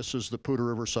Riverside. This is the Poudre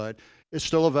Riverside. It's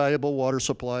still a valuable water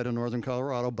supply to northern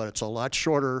Colorado, but it's a lot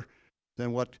shorter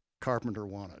than what Carpenter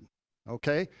wanted,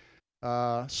 okay?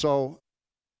 That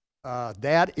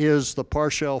is the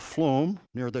Parshall Flume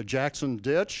near the Jackson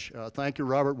Ditch. Thank you,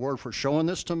 Robert Ward, for showing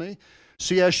this to me.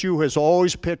 CSU has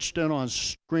always pitched in on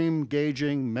stream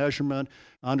gauging, measurement,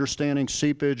 understanding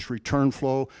seepage, return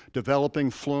flow,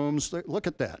 developing flumes. Look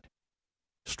at that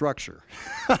structure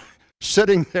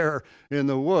sitting there in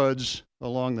the woods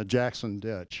along the Jackson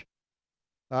Ditch.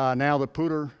 Now the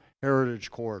Poudre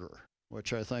Heritage Corridor,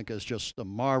 which I think is just a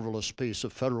marvelous piece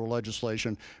of federal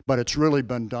legislation, but it's really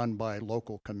been done by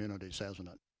local communities, hasn't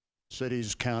it?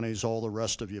 Cities, counties, all the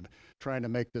rest of you trying to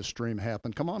make this dream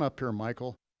happen. Come on up here,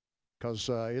 Michael, because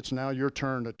it's now your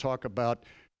turn to talk about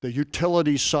the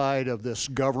utility side of this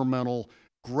governmental,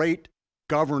 great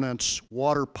governance,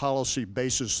 water policy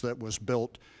basis that was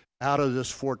built out of this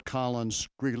Fort Collins,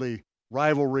 Greeley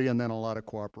rivalry, and then a lot of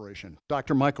cooperation.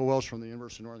 Dr. Michael Welsh from the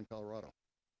University of Northern Colorado.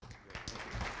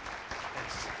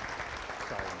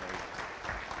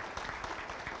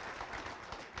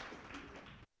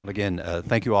 Well, again,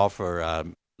 thank you all for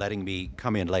letting me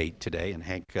come in late today. And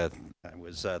Hank, I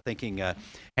was thinking,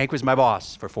 Hank was my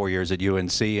boss for 4 years at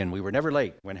UNC, and we were never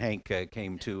late when Hank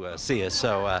came to see us.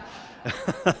 So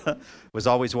it was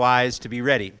always wise to be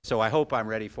ready. So I hope I'm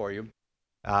ready for you.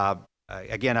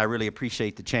 Again, I really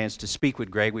appreciate the chance to speak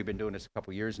with Greg. We've been doing this a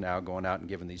couple years now, going out and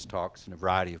giving these talks in a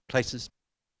variety of places.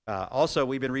 Also,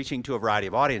 we've been reaching to a variety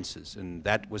of audiences, and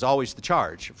that was always the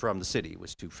charge from the city,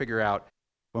 was to figure out,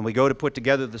 when we go to put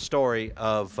together the story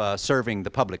of serving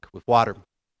the public with water,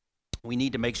 we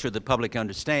need to make sure the public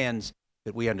understands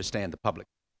that we understand the public.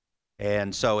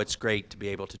 And so it's great to be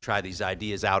able to try these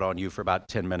ideas out on you for about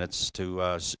 10 minutes,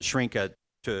 to shrink a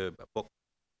book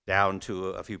down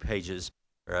to a few pages,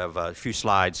 or of a few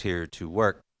slides here to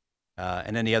work.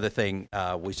 And then the other thing,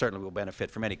 we certainly will benefit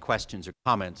from any questions or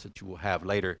comments that you will have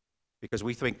later, because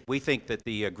we think that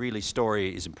the Greeley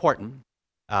story is important.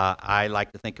 I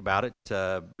like to think about it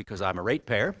because I'm a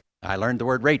ratepayer. I learned the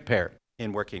word ratepayer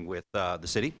in working with the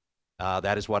city.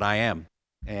 That is what I am.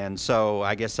 And so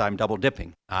I guess I'm double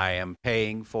dipping. I am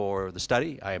paying for the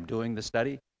study. I am doing the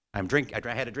study. I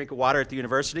had a drink of water at the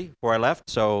university before I left,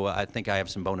 so I think I have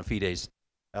some bona fides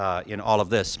in all of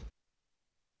this.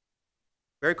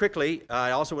 Very quickly,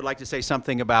 I also would like to say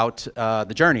something about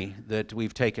the journey that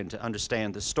we've taken to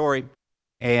understand the story,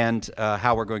 and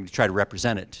how we're going to try to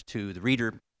represent it to the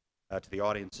reader, to the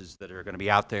audiences that are going to be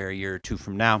out there a year or two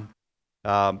from now.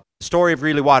 The story of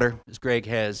Greeley water, as Greg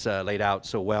has laid out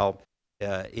so well,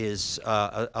 is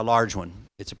a large one.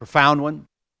 It's a profound one,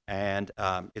 and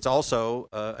it's also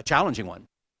a challenging one,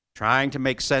 trying to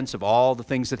make sense of all the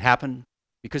things that happened,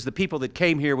 because the people that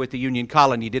came here with the Union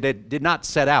Colony did not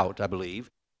set out, I believe,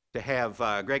 to have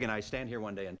Greg and I stand here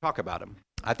one day and talk about them.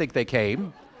 I think they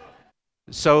came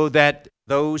so that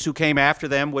those who came after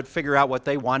them would figure out what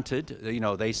they wanted. You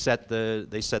know, they set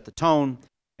the tone,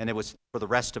 and it was for the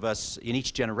rest of us in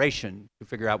each generation to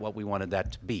figure out what we wanted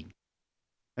that to be.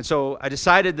 And so I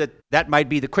decided that that might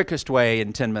be the quickest way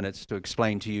in 10 minutes to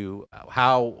explain to you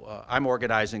how I'm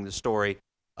organizing the story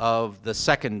of the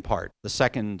second part, the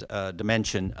second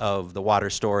dimension of the water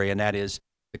story, and that is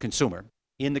the consumer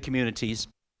in the communities.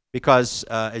 Because,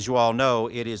 as you all know,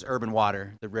 it is urban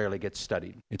water that rarely gets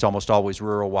studied. It's almost always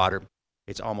rural water.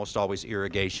 It's almost always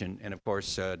irrigation. And, of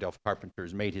course, Delph Carpenter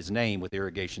has made his name with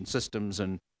irrigation systems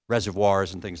and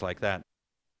reservoirs and things like that.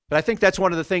 But I think that's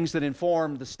one of the things that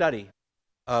informed the study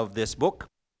of this book,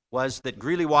 was that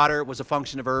Greeley water was a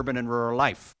function of urban and rural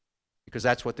life, because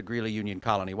that's what the Greeley Union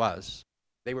Colony was.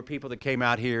 They were people that came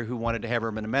out here who wanted to have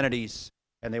urban amenities,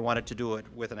 and they wanted to do it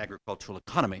with an agricultural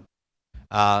economy.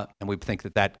 And we think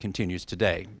that that continues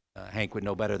today. Hank would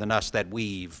know better than us that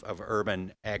weave of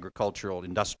urban, agricultural,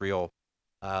 industrial,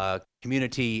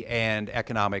 community, and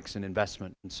economics and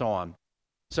investment and so on.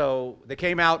 So they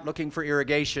came out looking for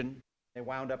irrigation. They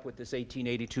wound up with this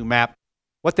 1882 map.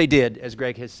 What they did, as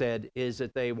Greg has said, is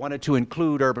that they wanted to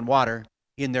include urban water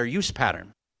in their use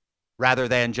pattern rather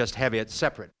than just have it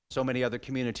separate. So many other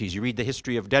communities. You read the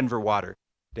history of Denver water.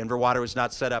 Denver water was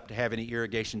not set up to have any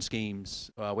irrigation schemes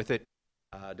with it.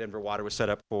 Denver water was set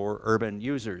up for urban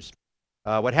users.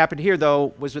 What happened here,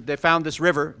 though, was that they found this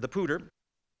river, the Poudre,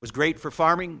 was great for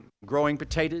farming, growing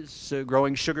potatoes,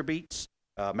 growing sugar beets,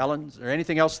 melons, or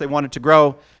anything else they wanted to grow.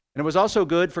 And it was also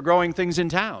good for growing things in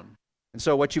town. And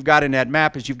so what you've got in that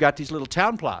map is you've got these little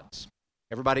town plots.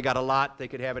 Everybody got a lot. They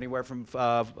could have anywhere from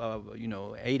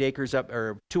 8 acres up,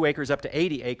 or 2 acres up to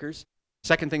 80 acres.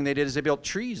 Second thing they did is they built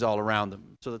trees all around them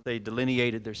so that they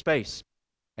delineated their space.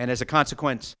 And as a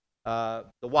consequence, the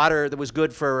water that was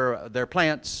good for their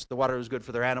plants, the water that was good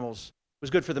for their animals, was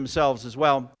good for themselves as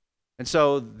well. And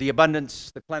so the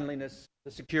abundance, the cleanliness,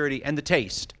 the security, and the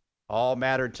taste all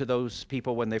mattered to those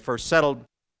people when they first settled,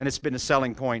 and it's been a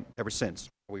selling point ever since.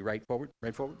 Are we right forward?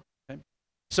 Right forward? Okay.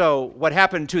 So what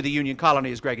happened to the Union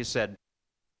Colony, as Greg has said,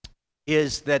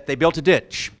 is that they built a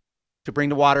ditch to bring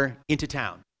the water into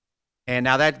town. And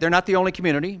now that they're not the only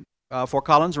community. Fort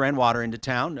Collins ran water into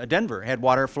town. Denver had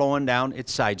water flowing down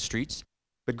its side streets.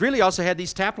 But Greeley also had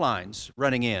these tap lines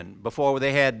running in. Before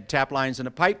they had tap lines in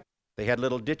a pipe, they had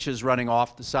little ditches running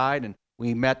off the side. And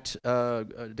we met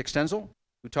Dick Stenzel,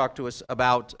 who talked to us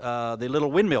about the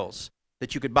little windmills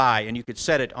that you could buy, and you could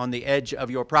set it on the edge of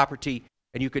your property,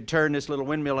 and you could turn this little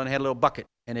windmill and it had a little bucket,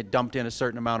 and it dumped in a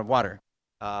certain amount of water.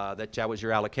 that was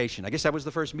your allocation. I guess that was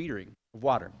the first metering of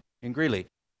water in Greeley,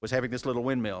 was having this little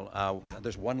windmill.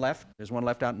 There's one left. There's one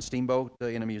left out in Steamboat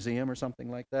in a museum or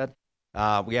something like that.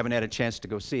 We haven't had a chance to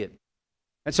go see it.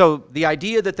 And so the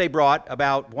idea that they brought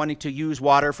about wanting to use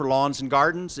water for lawns and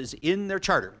gardens is in their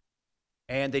charter.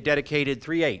 And they dedicated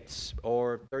 3/8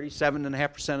 or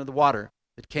 37.5% of the water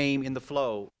that came in the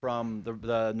flow from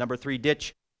the number 3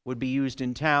 ditch would be used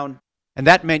in town. And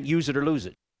that meant use it or lose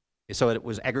it. So it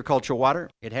was agricultural water.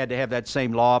 It had to have that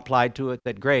same law applied to it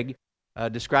that Greg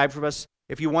described for us.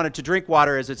 If you wanted to drink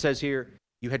water, as it says here,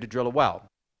 you had to drill a well.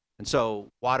 And so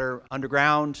water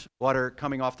underground, water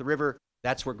coming off the river,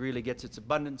 that's where Greeley gets its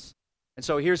abundance. And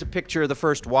so here's a picture of the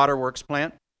first waterworks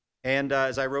plant. And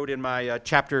as I wrote in my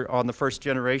chapter on the first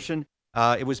generation,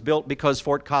 it was built because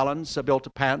Fort Collins built a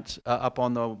plant up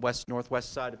on the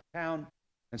northwest side of town.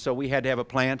 And so we had to have a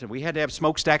plant, and we had to have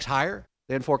smokestacks higher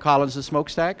than Fort Collins'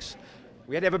 smokestacks.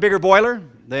 We had to have a bigger boiler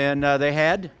than they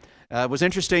had. It was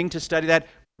interesting to study that.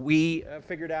 We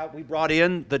figured out, we brought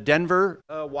in the Denver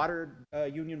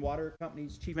Union Water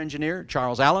Company's chief engineer,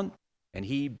 Charles Allen, and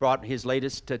he brought his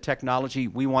latest technology.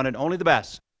 We wanted only the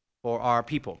best for our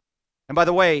people. And by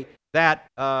the way, that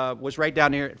was right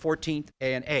down here at 14th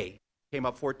and A. Came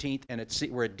up 14th, and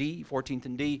we're at D. 14th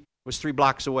and D was 3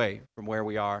 blocks away from where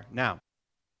we are now.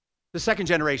 The second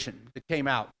generation that came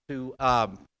out to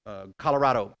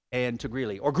Colorado and to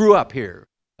Greeley, or grew up here.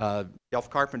 Delph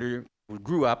Carpenter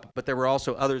grew up, but there were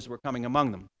also others who were coming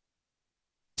among them.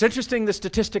 It's interesting, the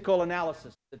statistical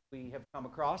analysis that we have come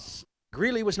across.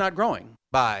 Greeley was not growing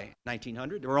by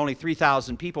 1900. There were only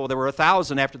 3,000 people. There were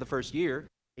 1,000 after the first year,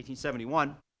 1871.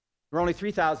 There were only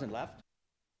 3,000 left.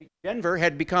 Denver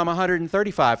had become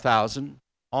 135,000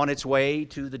 on its way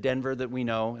to the Denver that we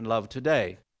know and love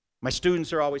today. My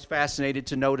students are always fascinated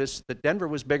to notice that Denver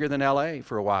was bigger than L.A.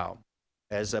 for a while.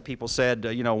 As people said,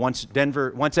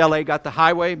 once L.A. got the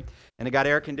highway and it got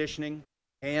air conditioning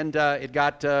and it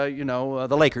got,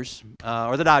 the Lakers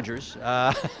or the Dodgers,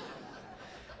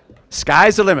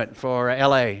 sky's the limit for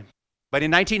L.A. But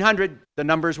in 1900, the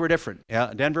numbers were different.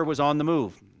 Denver was on the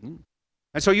move.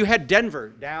 And so you had Denver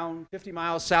down 50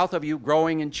 miles south of you,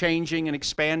 growing and changing and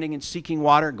expanding and seeking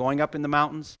water, going up in the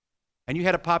mountains. And you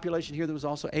had a population here that was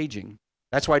also aging.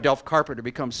 That's why Delph Carpenter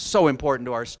becomes so important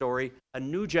to our story. A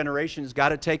new generation has got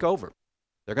to take over.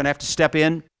 They're going to have to step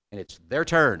in, and it's their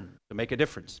turn to make a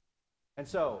difference. And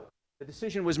so the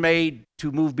decision was made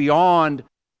to move beyond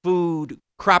food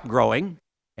crop growing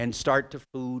and start to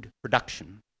food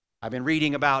production. I've been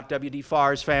reading about W.D.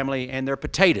 Farr's family and their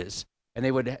potatoes, and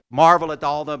they would marvel at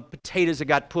all the potatoes that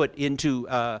got put into,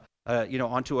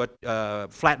 onto a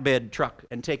flatbed truck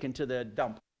and taken to the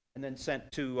dump and then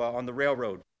sent to on the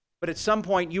railroad. But at some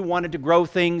point, you wanted to grow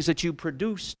things that you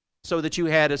produced so that you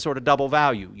had a sort of double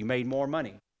value. You made more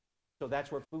money. So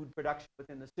that's where food production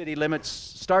within the city limits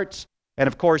starts. And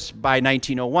of course, by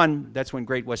 1901, that's when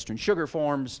Great Western Sugar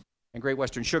forms, and Great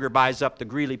Western Sugar buys up the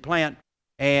Greeley plant,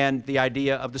 and the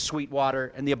idea of the sweet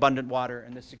water and the abundant water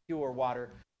and the secure water,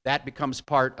 that becomes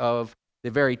part of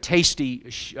the very tasty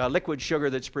liquid sugar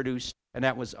that's produced, and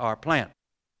that was our plant.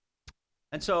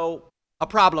 And so a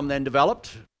problem then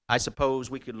developed. I suppose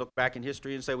we could look back in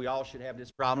history and say we all should have this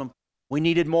problem. We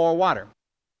needed more water.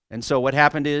 And so what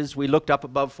happened is we looked up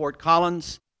above Fort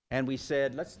Collins and we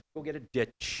said, let's go get a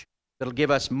ditch that'll give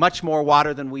us much more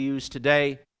water than we use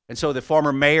today. And so the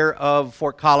former mayor of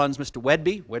Fort Collins, Mr.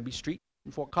 Wedby Street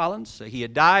in Fort Collins, he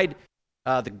had died.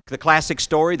 The classic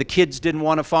story, the kids didn't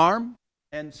want to farm.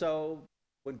 And so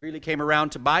when Greeley came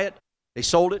around to buy it, they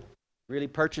sold it. Really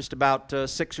purchased about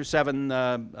 6 or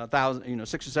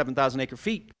 7,000 acre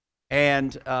feet,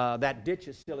 and that ditch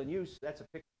is still in use. That's a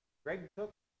picture Greg took.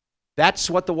 That's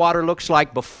what the water looks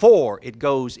like before it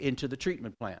goes into the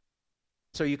treatment plant.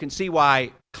 So you can see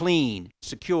why clean,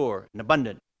 secure, and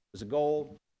abundant was a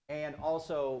goal. And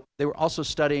also, they were also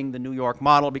studying the New York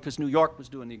model because New York was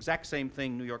doing the exact same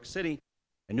thing, New York City,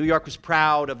 and New York was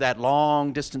proud of that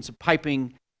long distance of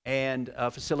piping and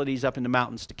facilities up in the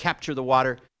mountains to capture the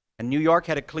water. And New York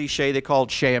had a cliche they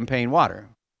called champagne water,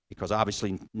 because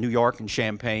obviously New York and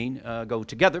champagne go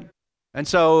together. And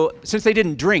so since they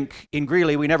didn't drink in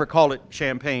Greeley, we never called it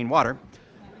champagne water.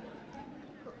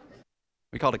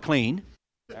 We called it clean.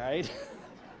 All right.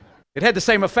 It had the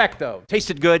same effect, though.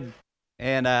 Tasted good.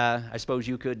 And I suppose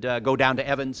you could go down to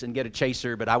Evans and get a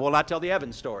chaser, but I will not tell the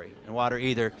Evans story in water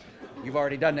either. You've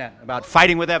already done that, about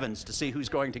fighting with Evans to see who's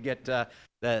going to get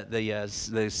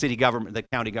the city government, the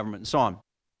county government, and so on.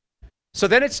 So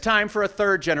then it's time for a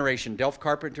third generation. Delph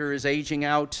Carpenter is aging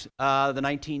out. The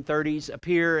 1930s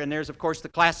appear, and there's, of course, the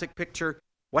classic picture.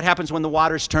 What happens when the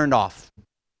water's turned off?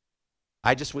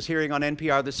 I just was hearing on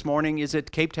NPR this morning, is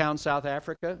it Cape Town, South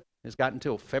Africa? Has got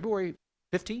until February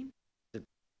 15?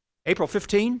 April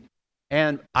 15?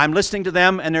 And I'm listening to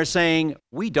them, and they're saying,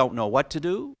 we don't know what to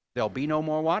do. There'll be no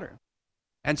more water.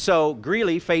 And so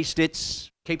Greeley faced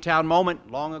its Cape Town moment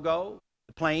long ago,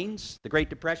 the plains, the Great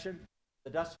Depression,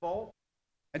 the Dust Bowl.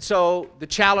 And so the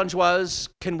challenge was,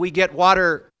 can we get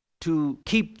water to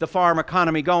keep the farm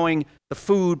economy going, the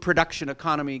food production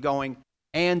economy going,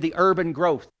 and the urban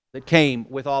growth that came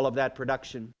with all of that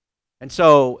production? And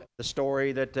so the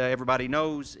story that everybody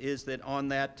knows is that on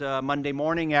that Monday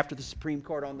morning after the Supreme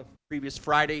Court on the previous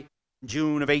Friday,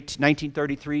 June of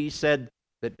 1933, said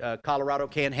that Colorado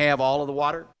can't have all of the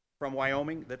water from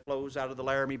Wyoming that flows out of the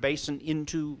Laramie Basin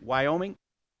into Wyoming.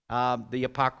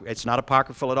 It's not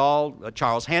apocryphal at all.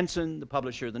 Charles Hanson, the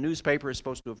publisher of the newspaper, is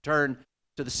supposed to have turned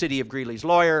to the city of Greeley's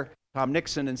lawyer, Tom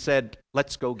Nixon, and said,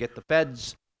 let's go get the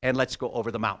feds and let's go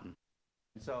over the mountain.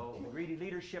 And so the Greeley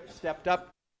leadership stepped up.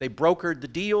 They brokered the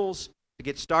deals to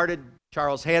get started.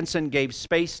 Charles Hanson gave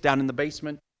space down in the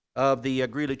basement of the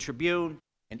Greeley Tribune,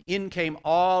 and in came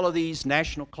all of these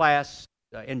national class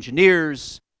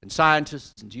engineers and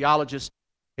scientists and geologists.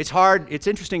 It's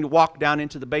interesting to walk down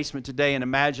into the basement today and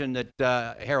imagine that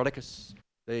Harold Ickes,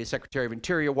 the Secretary of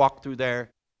Interior, walked through there.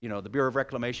 You know, the Bureau of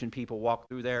Reclamation people walked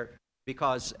through there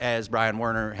because, as Brian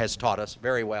Werner has taught us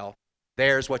very well,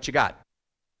 there's what you got.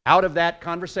 Out of that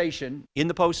conversation in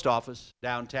the post office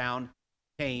downtown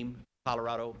came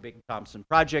Colorado Big Thompson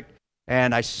Project,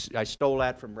 and I stole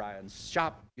that from Brian's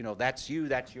shop. You know, that's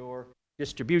your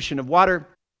distribution of water,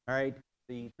 all right?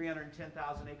 The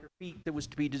 310,000 acre feet that was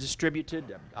to be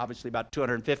distributed, obviously about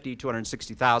 250,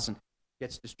 260,000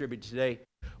 gets distributed today.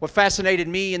 What fascinated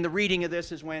me in the reading of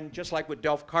this is when, just like with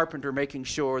Delph Carpenter making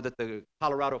sure that the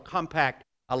Colorado Compact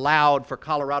allowed for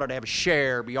Colorado to have a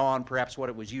share beyond perhaps what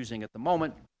it was using at the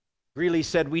moment, Greeley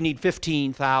said we need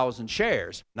 15,000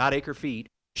 shares, not acre feet,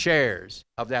 shares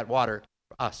of that water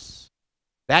for us.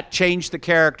 That changed the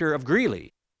character of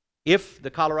Greeley. If the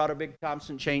Colorado Big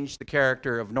Thompson changed the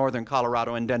character of northern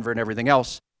Colorado and Denver and everything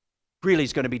else,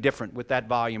 Greeley's going to be different with that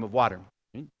volume of water.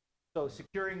 So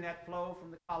securing that flow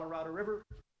from the Colorado River,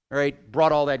 all right,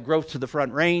 brought all that growth to the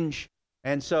Front Range.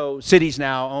 And so cities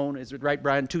now own, is it right,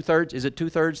 Brian, two-thirds? Is it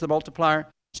two-thirds the multiplier?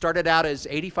 Started out as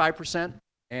 85%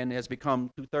 and has become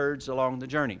two-thirds along the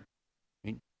journey.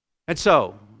 And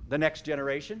so the next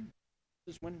generation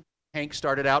is when Hank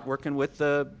started out working with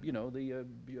the,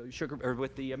 sugar or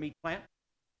with the meat plant.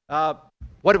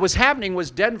 What was happening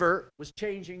was Denver was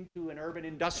changing to an urban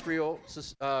industrial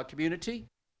community,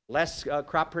 less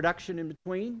crop production in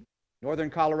between. Northern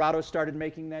Colorado started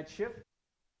making that shift.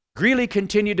 Greeley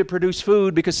continued to produce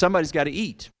food because somebody's got to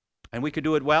eat, and we could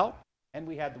do it well, and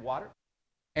we had the water,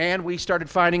 and we started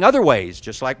finding other ways,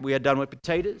 just like we had done with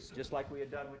potatoes, just like we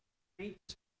had done with meat.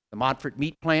 The Montfort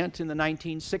meat plant in the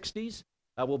 1960s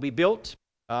will be built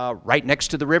right next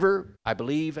to the river. I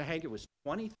believe, Hank, it was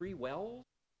 23 wells.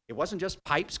 It wasn't just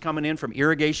pipes coming in from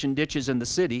irrigation ditches in the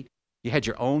city. You had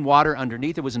your own water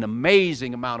underneath. It was an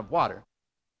amazing amount of water.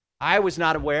 I was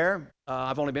not aware,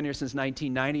 I've only been here since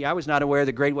 1990, I was not aware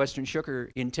that Great Western Sugar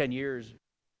in 10 years,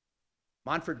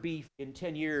 Montfort Beef in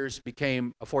 10 years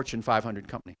became a Fortune 500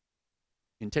 company.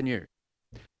 In 10 years.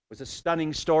 It was a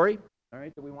stunning story, all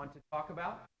right, that we want to talk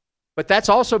about. But that's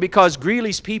also because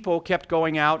Greeley's people kept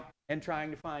going out and trying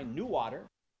to find new water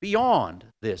beyond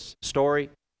this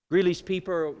story. Greeley's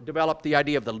people developed the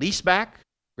idea of the leaseback.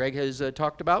 Greg has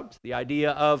talked about the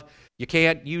idea of you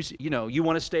can't use, you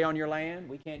want to stay on your land.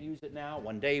 We can't use it now.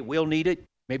 One day we'll need it.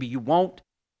 Maybe you won't.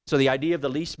 So the idea of the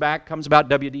leaseback comes about.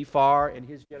 W.D. Farr and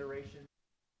his generation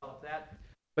developed that.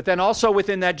 But then also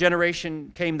within that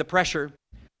generation came the pressure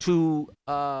to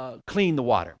clean the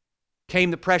water.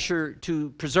 Came the pressure to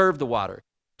preserve the water,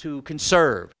 to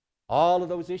conserve. All of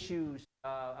those issues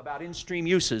about in-stream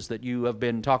uses that you have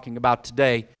been talking about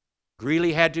today,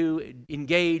 Greeley had to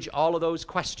engage all of those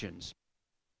questions.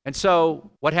 And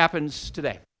so what happens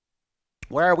today?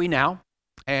 Where are we now,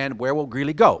 and where will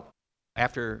Greeley go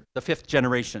after the fifth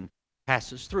generation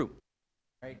passes through?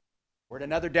 Right? We're at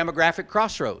another demographic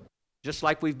crossroad, just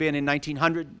like we've been in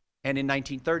 1900 and in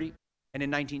 1930 and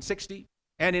in 1960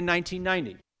 and in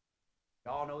 1990.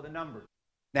 You all know the numbers.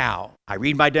 Now, I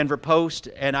read my Denver Post,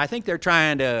 and I think they're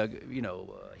trying to,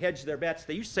 hedge their bets.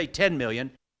 They used to say 10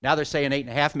 million. Now they're saying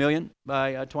 8.5 million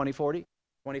by 2040,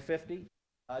 2050. It's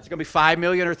going to be 5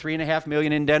 million or 3.5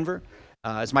 million in Denver.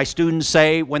 As my students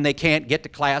say, when they can't get to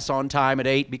class on time at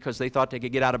 8 because they thought they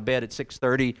could get out of bed at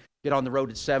 6:30, get on the road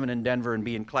at 7 in Denver and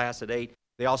be in class at 8,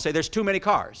 they all say there's too many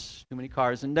cars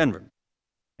in Denver.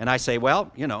 And I say,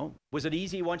 well, was it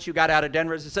easy once you got out of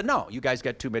Denver? They said, no, you guys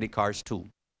got too many cars too.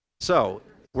 So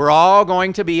we're all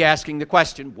going to be asking the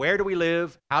question, where do we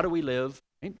live? How do we live?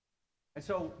 And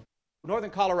so northern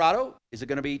Colorado, is it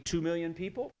going to be 2 million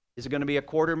people? Is it going to be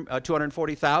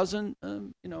 240,000,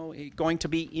 going to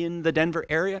be in the Denver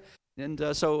area?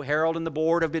 And so Harold and the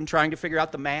board have been trying to figure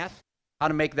out the math, how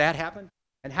to make that happen.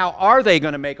 And how are they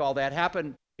going to make all that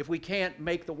happen if we can't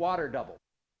make the water double?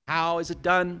 How is it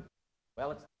done? Well,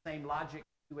 it's the same logic.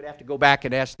 You would have to go back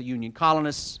and ask the Union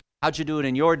colonists, how'd you do it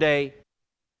in your day?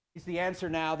 Is the answer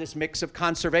now this mix of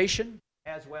conservation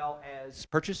as well as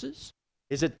purchases?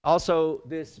 Is it also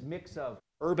this mix of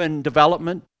urban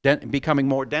development becoming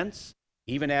more dense,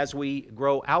 even as we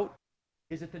grow out?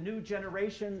 Is it the new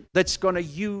generation that's going to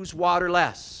use water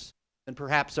less than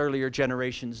perhaps earlier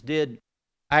generations did?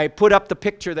 I put up the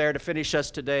picture there to finish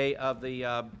us today of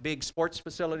the big sports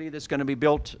facility that's going to be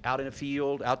built out in a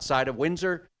field outside of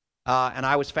Windsor. And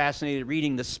I was fascinated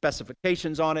reading the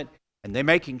specifications on it, and they're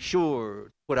making sure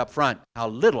to put up front how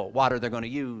little water they're going to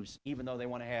use, even though they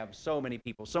want to have so many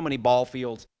people, so many ball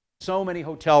fields, so many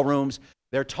hotel rooms.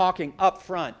 They're talking up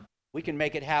front, we can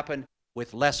make it happen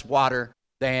with less water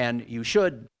than you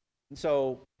should. And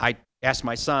so I asked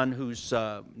my son, who's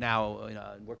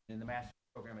now working in the master's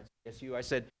program at CSU, I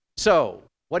said, so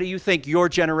what do you think your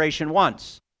generation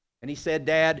wants? And he said,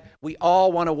 Dad, we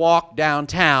all want to walk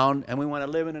downtown, and we want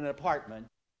to live in an apartment,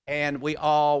 and we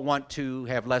all want to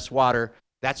have less water.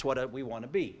 That's what we want to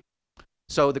be.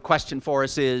 So the question for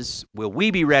us is, will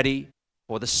we be ready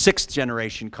for the 6th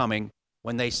generation coming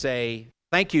when they say,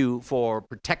 thank you for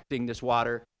protecting this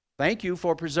water, thank you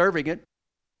for preserving it?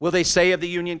 Will they say of the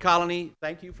Union Colony,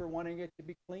 thank you for wanting it to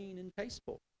be clean and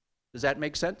tasteful? Does that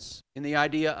make sense in the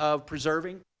idea of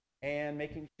preserving and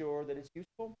making sure that it's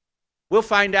useful? We'll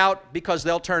find out, because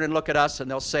they'll turn and look at us and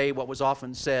they'll say what was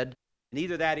often said. And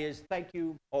either that is thank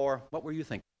you or what were you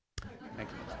thinking? Thank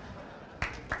you.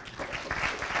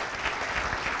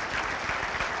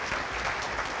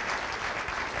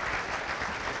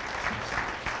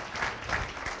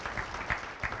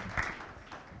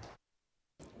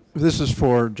 This is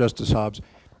for Justice Hobbs.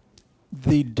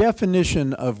 The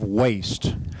definition of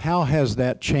waste, how has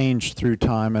that changed through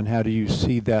time, and how do you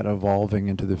see that evolving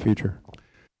into the future?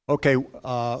 Okay,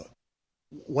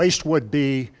 waste would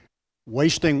be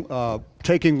wasting,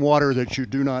 taking water that you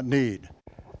do not need.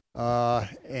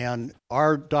 And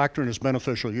our doctrine is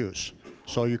beneficial use.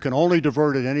 So you can only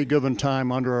divert at any given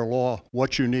time under our law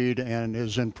what you need and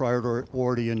is in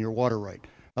priority in your water right.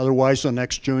 Otherwise, the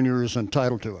next junior is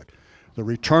entitled to it. The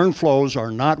return flows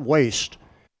are not waste.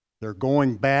 They're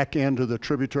going back into the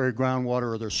tributary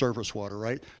groundwater or their surface water,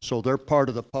 right? So they're part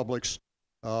of the public's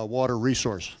water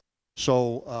resource.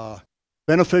 So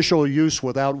beneficial use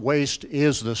without waste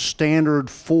is the standard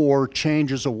for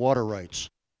changes of water rights.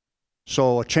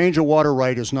 So a change of water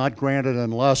right is not granted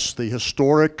unless the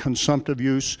historic consumptive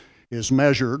use is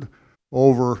measured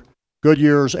over good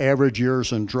years, average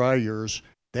years, and dry years.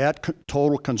 That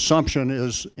total consumption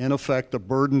is, in effect, the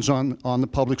burdens on the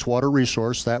public's water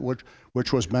resource, that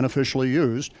which was beneficially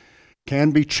used,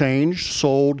 can be changed,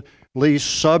 sold,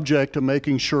 leased, subject to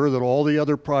making sure that all the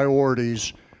other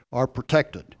priorities are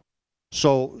protected.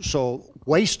 So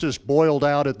waste is boiled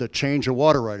out at the change of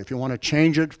water right. If you want to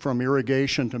change it from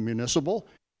irrigation to municipal,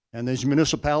 and these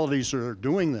municipalities that are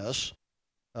doing this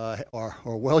are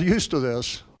well used to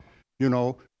this,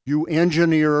 you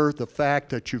engineer the fact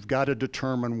that you've got to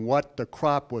determine what the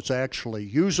crop was actually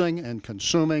using and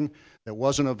consuming that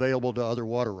wasn't available to other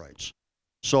water rights.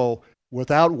 So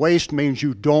without waste means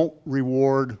you don't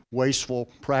reward wasteful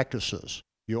practices.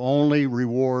 You only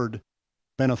reward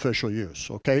beneficial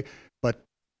use, okay? But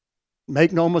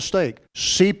make no mistake,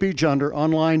 seepage under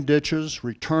unlined ditches,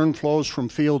 return flows from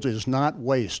fields is not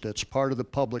waste. It's part of the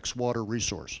public's water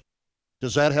resource.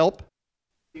 Does that help?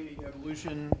 Any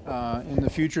evolution in the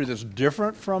future that's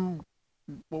different from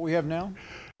what we have now?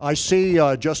 I see,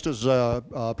 just as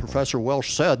Professor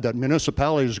Welsh said, that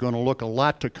municipalities are going to look a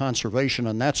lot to conservation,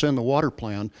 and that's in the water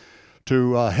plan,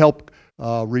 to help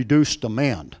reduce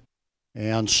demand.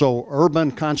 And so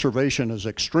urban conservation is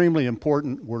extremely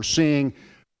important. We're seeing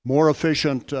more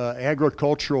efficient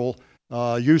agricultural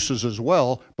uses as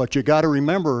well, but you got to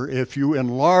remember, if you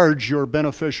enlarge your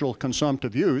beneficial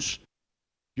consumptive use,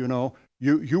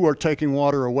 you are taking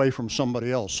water away from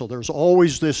somebody else. So there's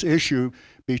always this issue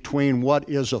between what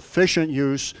is efficient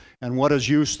use and what is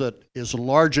use that is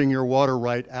enlarging your water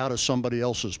right out of somebody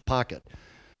else's pocket.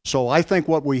 So I think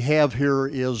what we have here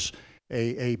is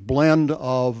a blend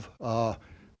of,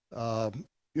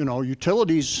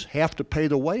 utilities have to pay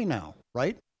the way now,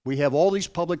 right? We have all these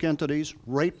public entities,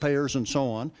 ratepayers and so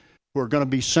on, who are going to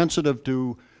be sensitive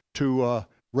to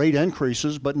rate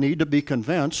increases, but need to be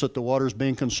convinced that the water is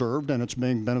being conserved and it's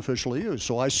being beneficially used.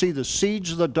 So I see the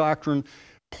seeds of the doctrine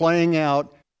playing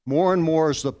out more and more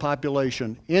as the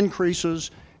population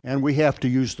increases, and we have to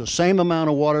use the same amount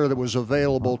of water that was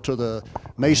available to the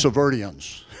Mesa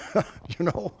Verdeans. You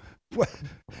know?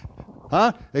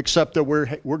 Huh? Except that we're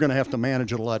going to have to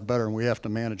manage it a lot better, and we have to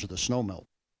manage the snowmelt.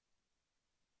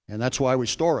 And that's why we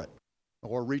store it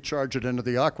or recharge it into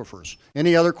the aquifers.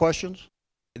 Any other questions?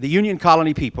 The Union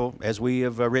Colony people, as we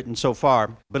have written so far,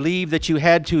 believe that you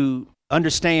had to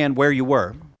understand where you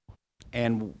were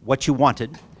and what you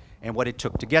wanted and what it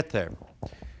took to get there.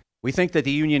 We think that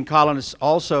the Union colonists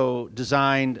also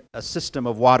designed a system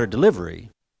of water delivery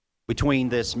between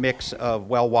this mix of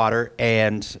well water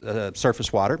and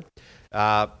surface water,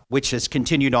 which has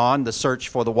continued on, the search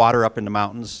for the water up in the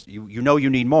mountains. You know you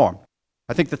need more.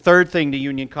 I think the third thing the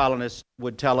Union colonists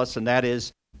would tell us, and that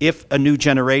is, if a new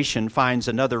generation finds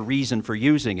another reason for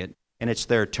using it, and it's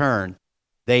their turn,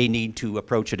 they need to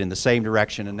approach it in the same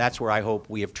direction, and that's where I hope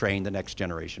we have trained the next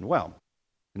generation well.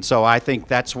 And so I think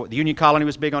that's what the Union Colony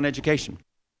was big on: education.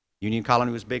 Union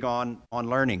Colony was big on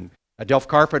learning. Adelph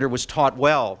Carpenter was taught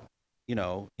well, you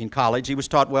know, in college. He was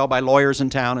taught well by lawyers in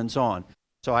town and so on.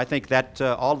 So I think that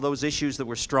all of those issues that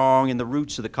were strong in the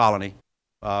roots of the colony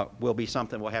will be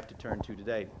something we'll have to turn to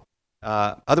today.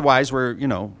 Otherwise, we're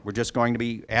just going to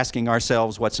be asking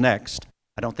ourselves what's next.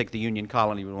 I don't think the Union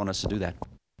Colony would want us to do that.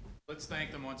 Let's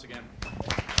thank them once again.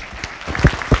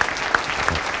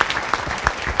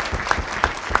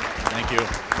 Thank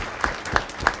you.